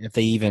 marketing. right? If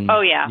they even,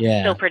 Oh yeah,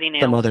 still pretty new.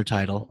 Some other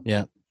title,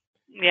 yeah.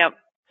 Yep.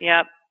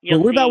 But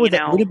what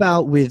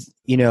about with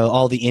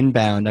all the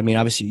inbound? I mean,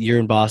 obviously you're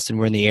in Boston,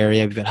 we're in the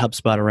area. We've got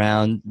HubSpot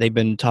around. They've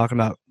been talking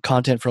about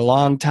content for a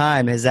long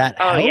time. Has that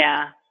helped?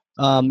 Yeah.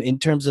 In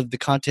terms of the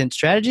content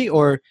strategy,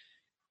 or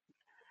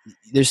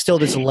there's still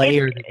this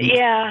layer that needs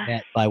to be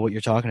met by what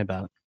you're talking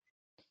about?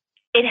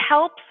 It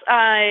helps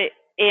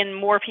in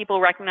more people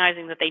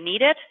recognizing that they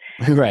need it,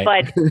 right?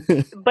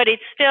 But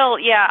it's still,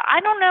 I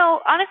don't know.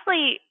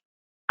 Honestly,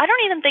 I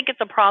don't even think it's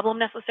a problem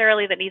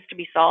necessarily that needs to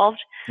be solved.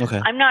 Okay.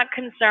 I'm not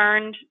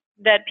concerned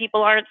that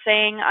people aren't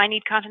saying I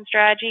need content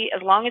strategy,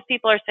 as long as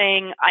people are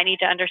saying I need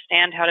to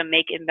understand how to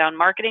make inbound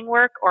marketing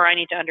work, or I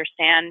need to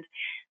understand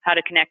how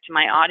to connect to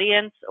my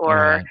audience,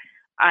 or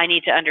I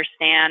need to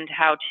understand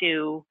how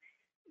to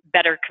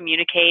better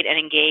communicate and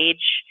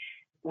engage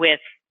with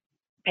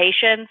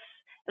patients.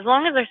 As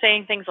long as they're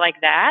saying things like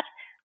that,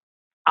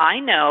 I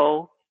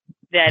know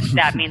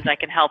that means I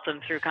can help them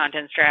through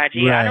content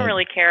strategy. Right. I don't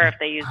really care if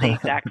they use the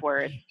exact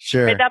words.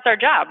 Sure. Right? That's our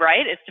job,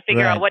 right? Is to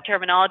figure out what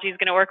terminology is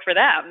going to work for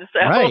them. So.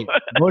 Right.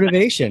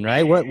 Motivation,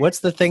 right? What's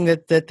the thing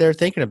that they're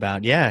thinking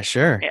about? Yeah,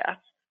 sure. Yeah.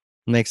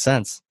 Makes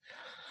sense.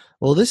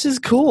 Well, this is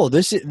cool.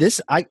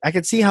 I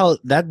could see how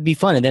that'd be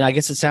fun. And then I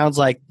guess it sounds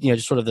like,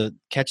 just sort of the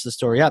catch the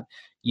story up.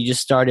 You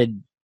just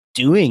started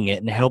doing it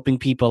and helping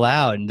people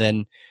out, and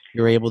then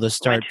you're able to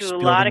start. Went to a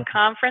lot of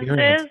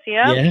conferences.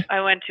 Yeah.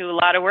 I went to a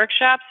lot of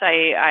workshops.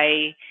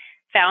 I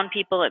found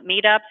people at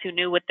meetups who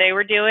knew what they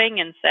were doing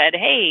and said,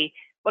 "Hey,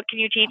 what can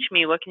you teach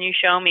me? What can you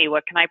show me?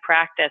 What can I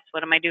practice?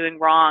 What am I doing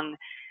wrong?"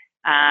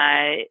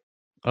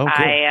 Cool.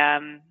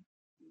 And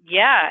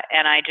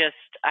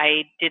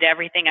I did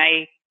everything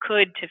I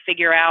could to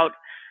figure out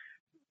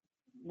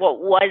what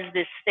was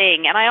this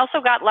thing. And I also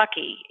got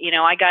lucky.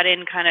 I got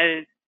in kind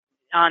of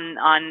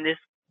on this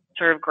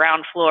sort of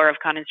ground floor of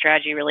content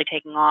strategy really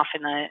taking off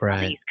on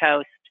the East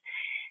Coast.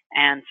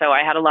 And so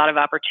I had a lot of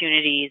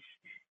opportunities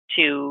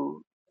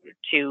to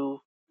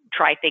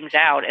try things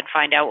out and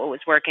find out what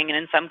was working. And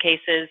in some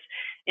cases,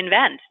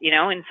 invent,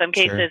 in some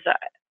cases,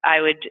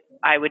 I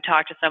would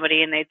talk to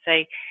somebody and they'd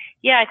say,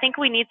 yeah, I think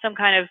we need some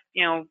kind of,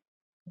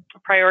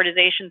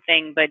 prioritization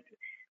thing, but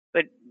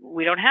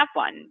we don't have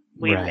one.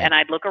 And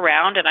I'd look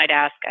around and I'd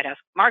ask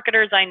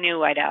marketers I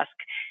knew, I'd ask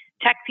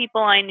tech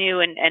people I knew,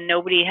 and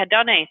nobody had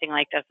done anything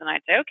like this. And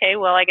I'd say, okay,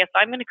 well, I guess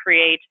I'm going to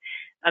create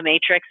a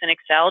matrix in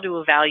Excel to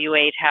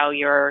evaluate how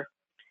you're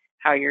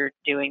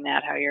doing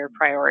that, how you're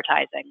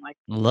prioritizing. Like,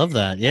 love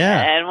that.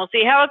 Yeah. And we'll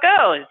see how it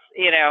goes,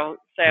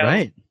 so.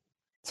 Right.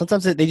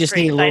 Sometimes they just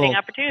need a little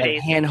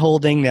hand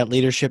holding, that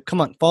leadership. Come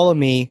on, follow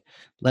me.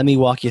 Let me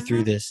walk you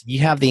through this.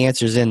 You have the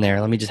answers in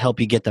there. Let me just help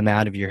you get them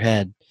out of your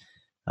head.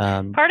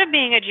 Part of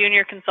being a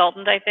junior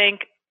consultant, I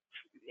think,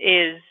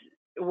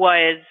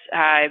 was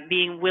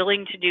being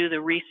willing to do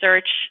the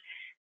research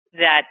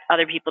that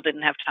other people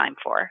didn't have time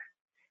for.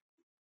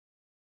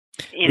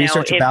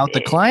 Research about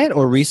the client,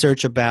 or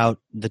research about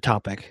the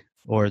topic,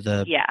 or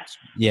the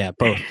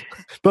both.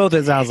 Both,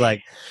 it sounds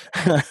like.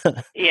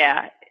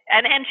 Yeah,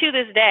 and to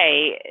this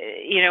day,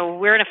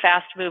 we're in a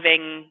fast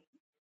moving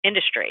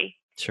industry.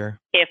 Sure.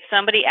 If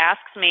somebody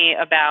asks me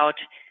about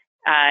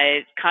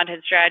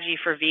content strategy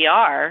for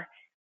VR,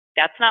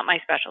 that's not my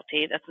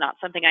specialty. That's not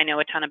something I know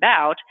a ton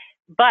about,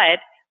 but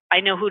I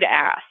know who to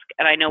ask,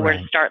 and I know where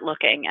to start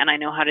looking, and I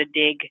know how to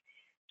dig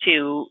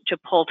to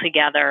pull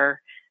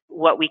together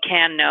what we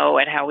can know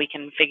and how we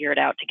can figure it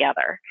out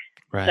together.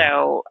 Right.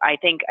 So I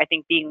think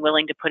being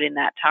willing to put in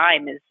that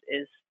time is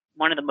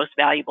one of the most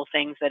valuable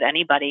things that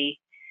anybody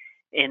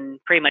in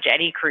pretty much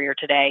any career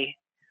today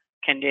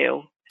can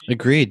do.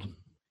 Agreed.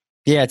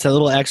 Yeah, it's a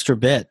little extra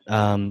bit.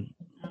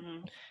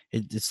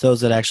 It's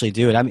those that actually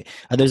do it. I mean,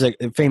 there's a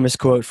famous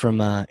quote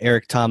from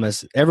Eric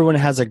Thomas: "Everyone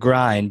has a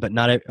grind, but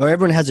or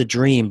everyone has a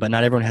dream, but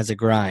not everyone has a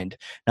grind.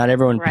 Not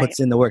everyone Right. puts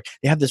in the work.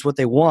 They have this what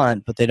they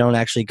want, but they don't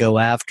actually go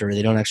after it.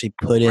 They don't actually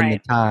put in the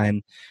Right.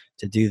 time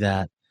to do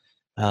that."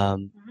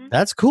 Hmm.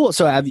 That's cool.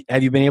 So have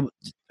you been able?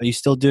 Are you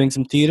still doing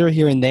some theater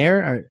here and there?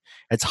 Or,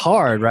 it's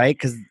hard, right?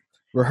 Because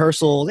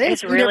rehearsal, hey,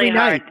 It's let's meet really every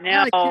hard. night.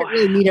 No. I can't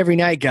really meet every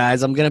night,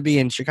 guys. I'm gonna be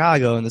in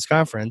Chicago in this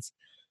conference.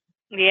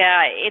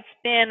 Yeah, it's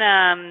been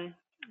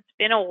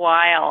a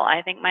while.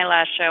 I think my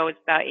last show was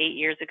about 8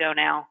 years ago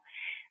now.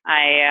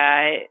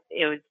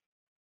 It was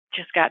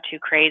just got too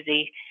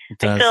crazy.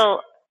 It I does.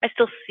 still I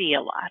still see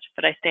a lot,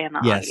 but I stay on the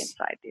audience Yes.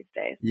 side these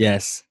days.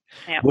 Yes.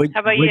 Yeah. Would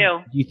How about would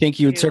you? you think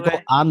you would You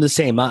circle? I'm the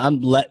same.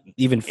 I'm let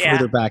even yeah.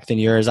 further back than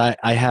yours. I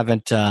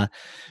haven't. I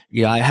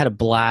had a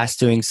blast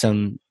doing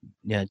some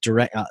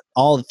direct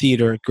all the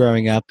theater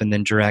growing up, and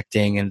then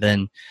directing, and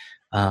then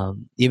even a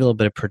little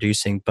bit of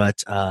producing.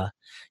 But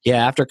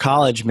yeah, after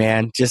college,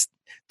 man, just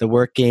the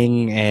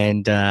working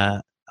and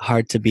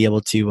hard to be able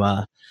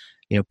to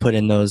put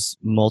in those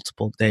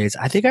multiple days.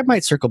 I think I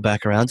might circle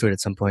back around to it at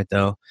some point,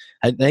 though.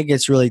 I think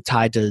it's really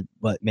tied to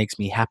what makes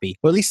me happy.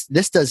 Or at least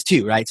this does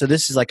too, right? So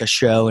this is like a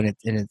show in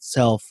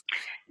itself,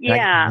 and I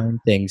get to Yeah. learn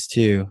things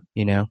too.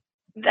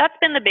 That's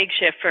been the big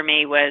shift for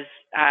me was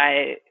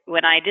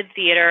when I did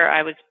theater,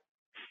 I was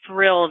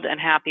thrilled and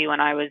happy when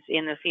I was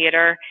in the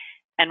theater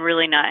and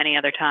really not any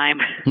other time.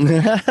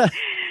 Can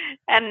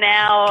And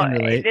now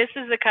relate. this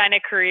is the kind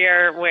of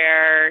career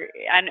where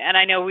and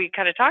I know we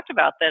kind of talked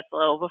about this a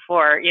little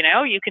before,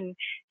 you can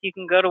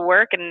go to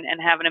work and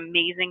have an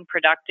amazing,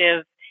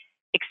 productive,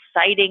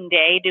 exciting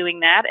day doing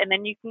that, and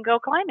then you can go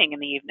climbing in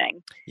the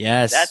evening.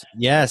 That's Yes,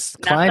 yes,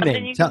 not something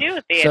climbing. you can do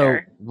with So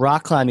theater.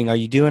 rock climbing. Are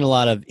you doing a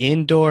lot of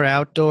indoor,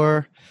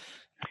 outdoor?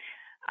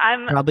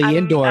 I'm Probably I'm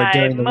indoor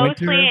during the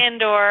mostly winter.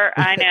 indoor.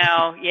 I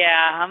know.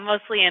 Yeah, I'm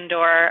mostly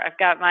indoor. I've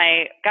got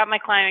my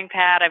climbing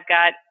pad. I've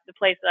got the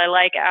place that I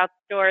like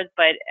outdoors,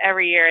 but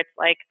every year it's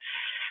like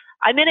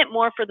I'm in it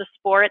more for the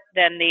sport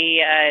than the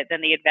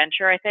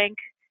adventure, I think.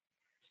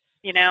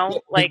 Yeah,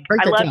 Like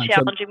break I that love down.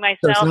 challenging So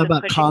it's myself not and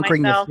about pushing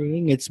conquering the myself.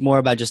 thing. It's more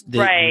about just the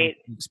Right.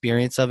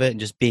 experience of it and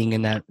just being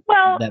in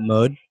Well, that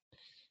mode.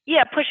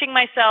 yeah, pushing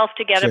myself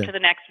to get up Sure, to the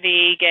next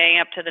V, getting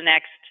up to the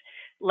next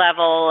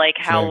level, like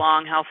how sure,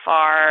 long, how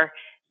far,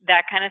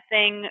 that kind of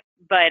thing.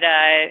 But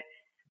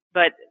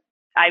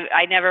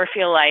I never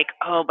feel like,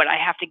 oh, but I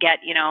have to get,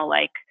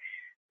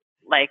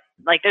 like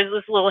there's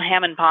this little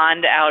Hammond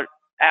Pond out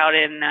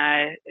in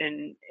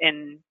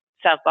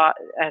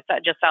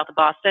just south of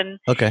Boston,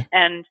 okay,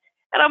 and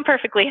I'm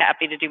perfectly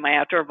happy to do my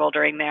outdoor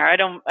bouldering there. I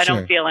don't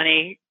sure. feel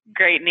any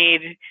great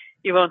need.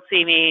 You won't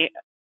see me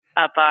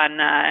up on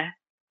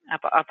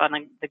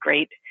the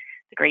great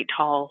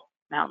tall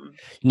mountains.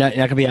 Not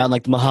gonna be out in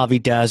like the Mojave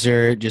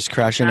Desert, just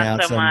crushing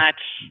Not out so much.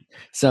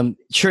 some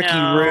tricky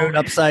No. route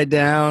upside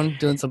down,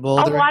 doing some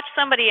I'll bouldering. watch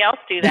somebody else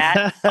do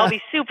that. I'll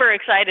be super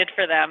excited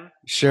for them. I'll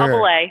Sure,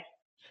 belay.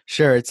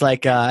 sure. It's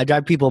like I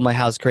drive people in my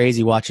house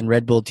crazy watching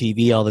Red Bull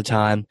TV all the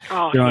time,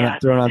 Oh yes.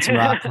 throwing on some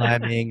rock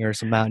climbing or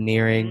some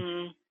mountaineering.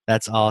 Mm,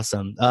 That's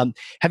awesome.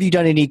 Have you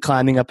done any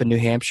climbing up in New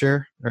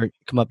Hampshire or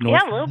come up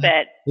north yeah, a for little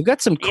that? bit. We've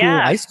got some cool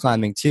Yeah, ice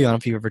climbing too. I don't know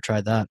if you've ever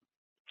tried that.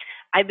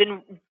 I've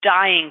been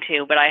dying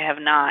to, but I have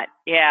not.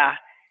 Yeah,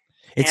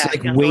 It's yeah.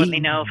 like You have to way let me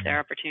know if there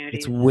are easier.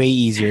 It's opportunities. way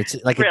easier. It's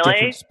like a different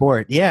Really?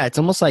 sport. Yeah, it's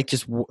almost like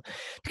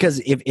because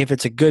if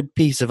it's a good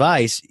piece of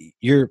ice,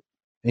 you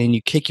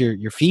kick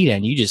your feet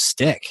in, you just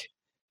stick,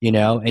 and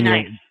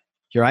Nice.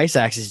 your ice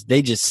axes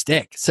they just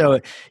stick.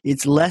 So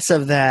it's less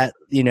of that,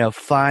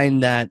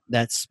 find that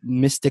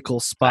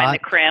mystical Find the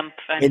spot. crimp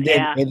and And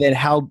then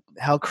yeah,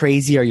 how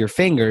crazy are your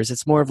fingers?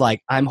 It's more of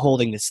like I'm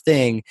holding this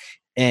thing,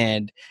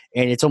 and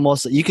it's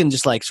almost you can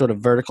just like sort of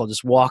vertical,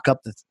 just walk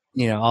up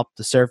up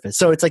the surface.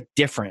 So it's like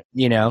different,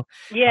 yeah,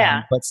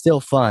 but still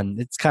fun.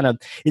 It's kind of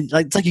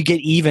it's like you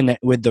get even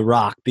with the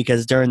rock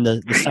because during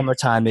the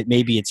summertime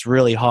maybe it's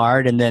really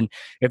hard, and then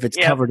if it's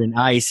yep, covered in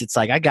ice, it's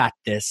like I got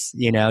this.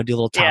 Do a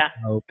little top yeah.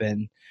 rope and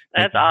make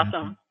That's it awesome.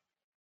 happen.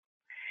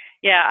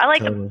 Yeah, I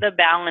like the Totally. the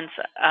balance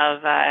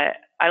of I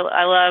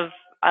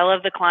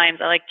love the climbs.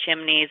 I like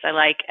chimneys. I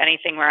like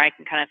anything where I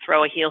can kind of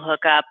throw a heel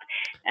hook up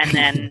and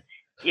then,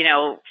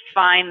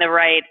 find the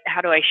right how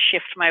do I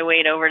shift my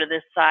weight over to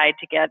this side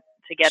to get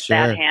that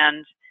Sure.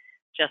 hand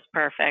just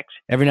perfect.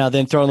 Every now and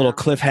then throw a So, little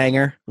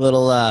cliffhanger, a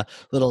little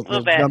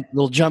bit.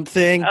 little jump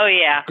thing, Oh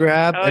yeah.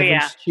 grab. Oh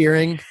yeah. Everyone's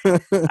cheering.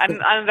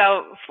 I'm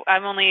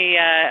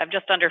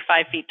just under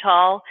 5 feet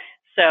tall,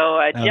 so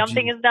Oh,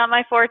 jumping geez. is not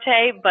my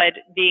forte. But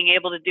being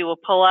able to do a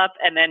pull up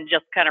and then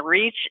just kind of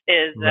reach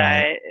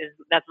Right. is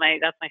that's my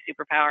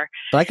superpower.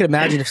 But I could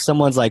imagine if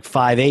someone's like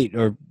 5'8"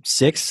 or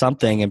 6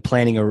 something and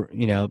planning a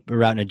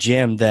route in a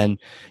gym, then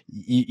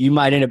you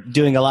might end up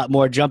doing a lot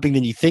more jumping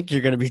than you think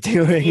you're going to be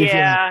doing. If you're like,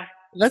 Yeah,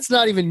 that's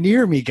not even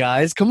near me,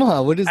 guys. Come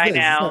on, what is I this?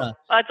 know.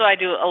 That's why I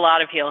do a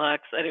lot of heel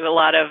hooks. I do a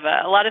lot of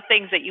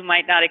things that you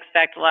might not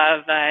expect. A lot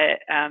of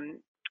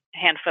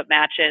hand foot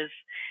matches,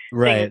 things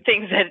Right.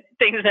 things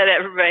that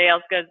everybody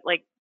else goes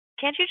like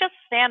can't you just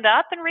stand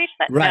up and reach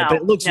that? Right, but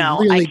it looks No,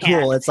 really I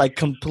can't. cool. It's like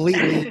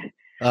completely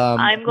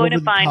I'm going over to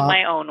the find top.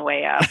 my own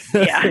way up.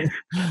 Yeah.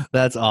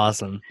 That's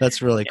awesome.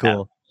 That's really Yeah.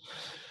 cool.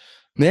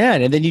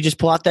 Man, and then you just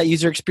plot that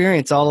user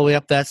experience all the way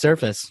up that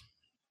surface.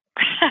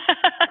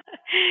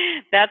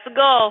 That's the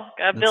goal.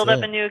 Got to That's build up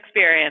it. a new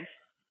experience.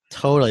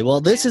 Totally.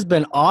 Well, this has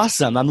been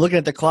awesome. I'm looking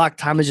at the clock.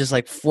 Time has just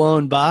like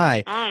flown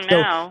by. Oh,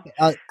 So, no.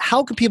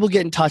 how can people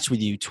get in touch with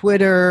you?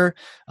 Twitter,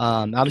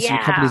 obviously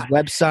your company's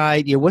Yeah.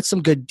 website. What's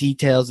some good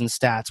details and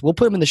stats? We'll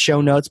put them in the show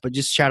notes, but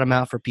just shout them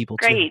out for people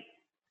too. Great.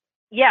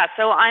 Yeah,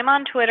 so I'm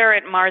on Twitter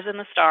at Mars in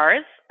the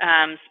Stars,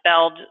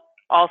 spelled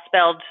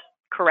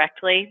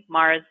correctly.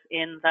 Mars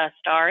in the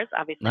Stars,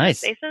 obviously no Nice.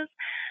 spaces.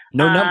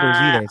 No numbers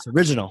either. It's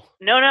original.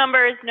 No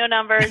numbers.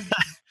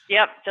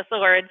 Yep, just the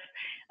words.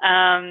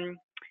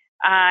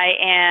 I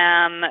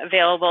am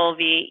available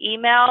via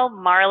email,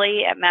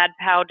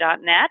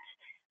 marli@madpow.net.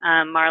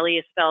 Marli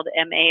is spelled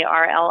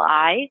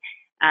Marli.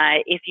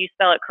 If you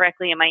spell it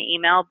correctly in my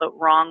email, but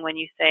wrong when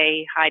you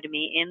say hi to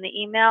me in the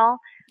email,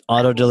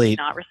 Auto delete.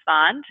 not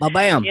respond.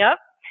 Bam. Yep.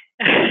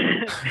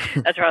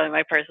 That's probably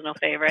my personal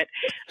favorite.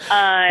 Is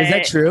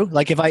that true?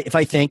 Like if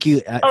I thank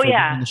you for being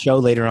on the show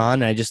later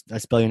on, and I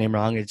spell your name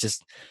wrong, it's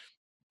just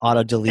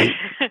auto delete.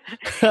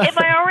 If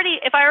I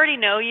already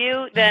know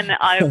you, then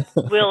I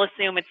will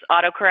assume it's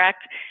autocorrect.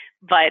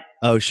 But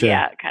sure.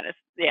 Yeah,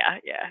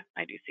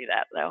 I do see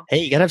that though. Hey,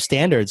 you gotta have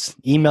standards,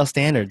 email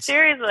standards.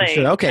 Seriously.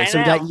 Sure. Okay, so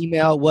we got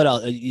email. What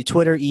else?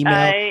 Twitter,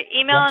 email,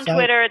 email website? And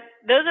Twitter.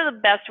 Those are the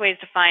best ways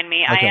to find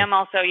me. Okay. I am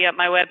also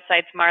my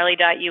website's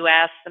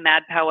marli.us, the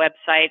MadPow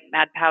website,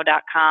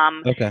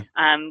 madpow.com. Okay.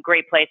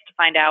 Great place to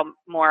find out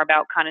more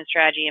about content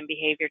strategy and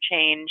behavior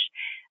change.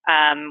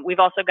 We've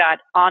also got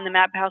on the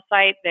MadPow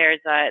site. There's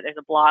a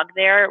blog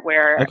there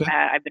where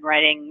I've been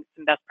writing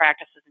some best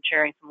practices and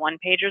sharing some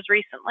one-pagers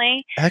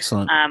recently.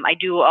 Excellent. I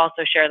do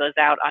also share those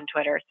out on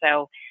Twitter.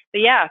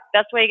 But yeah,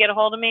 best way to get a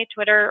hold of me,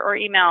 Twitter or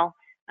email.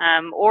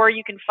 Or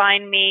you can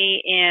find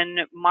me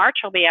in March.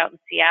 I'll be out in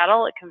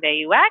Seattle at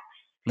Convey UX.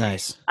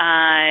 Nice.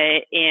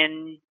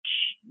 In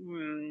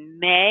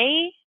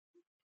May,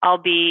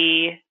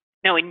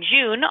 in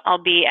June, I'll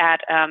be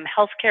at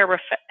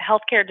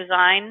Healthcare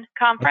Design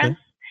Conference,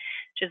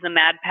 which is the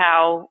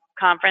MadPow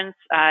conference.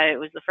 It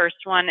was the first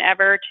one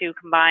ever to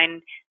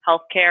combine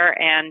healthcare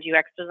and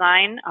UX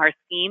design. Our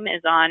theme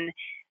is on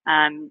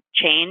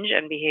change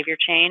and behavior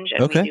change,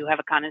 and we do have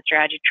a content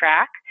strategy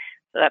track.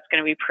 So that's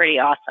going to be pretty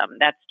awesome.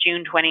 That's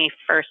June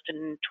 21st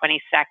and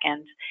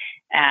 22nd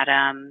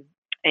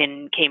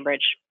in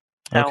Cambridge.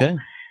 So,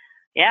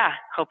 yeah,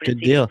 hoping to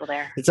see people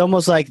there. It's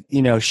almost like,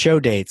 show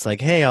dates. Like,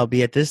 hey, I'll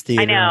be at this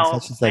theater. I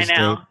know.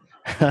 Date.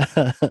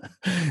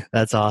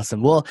 That's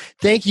awesome. Well,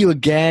 thank you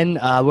again.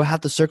 We'll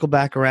have to circle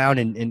back around,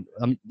 and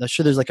I'm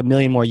sure there's like a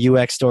million more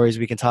UX stories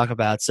we can talk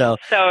about. So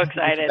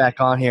excited.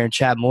 Back on here and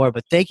chat more.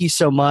 But thank you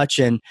so much.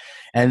 And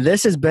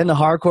this has been the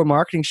Hardcore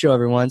Marketing Show,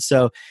 everyone.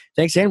 So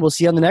thanks, and we'll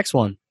see you on the next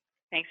one.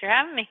 Thanks for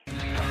having me.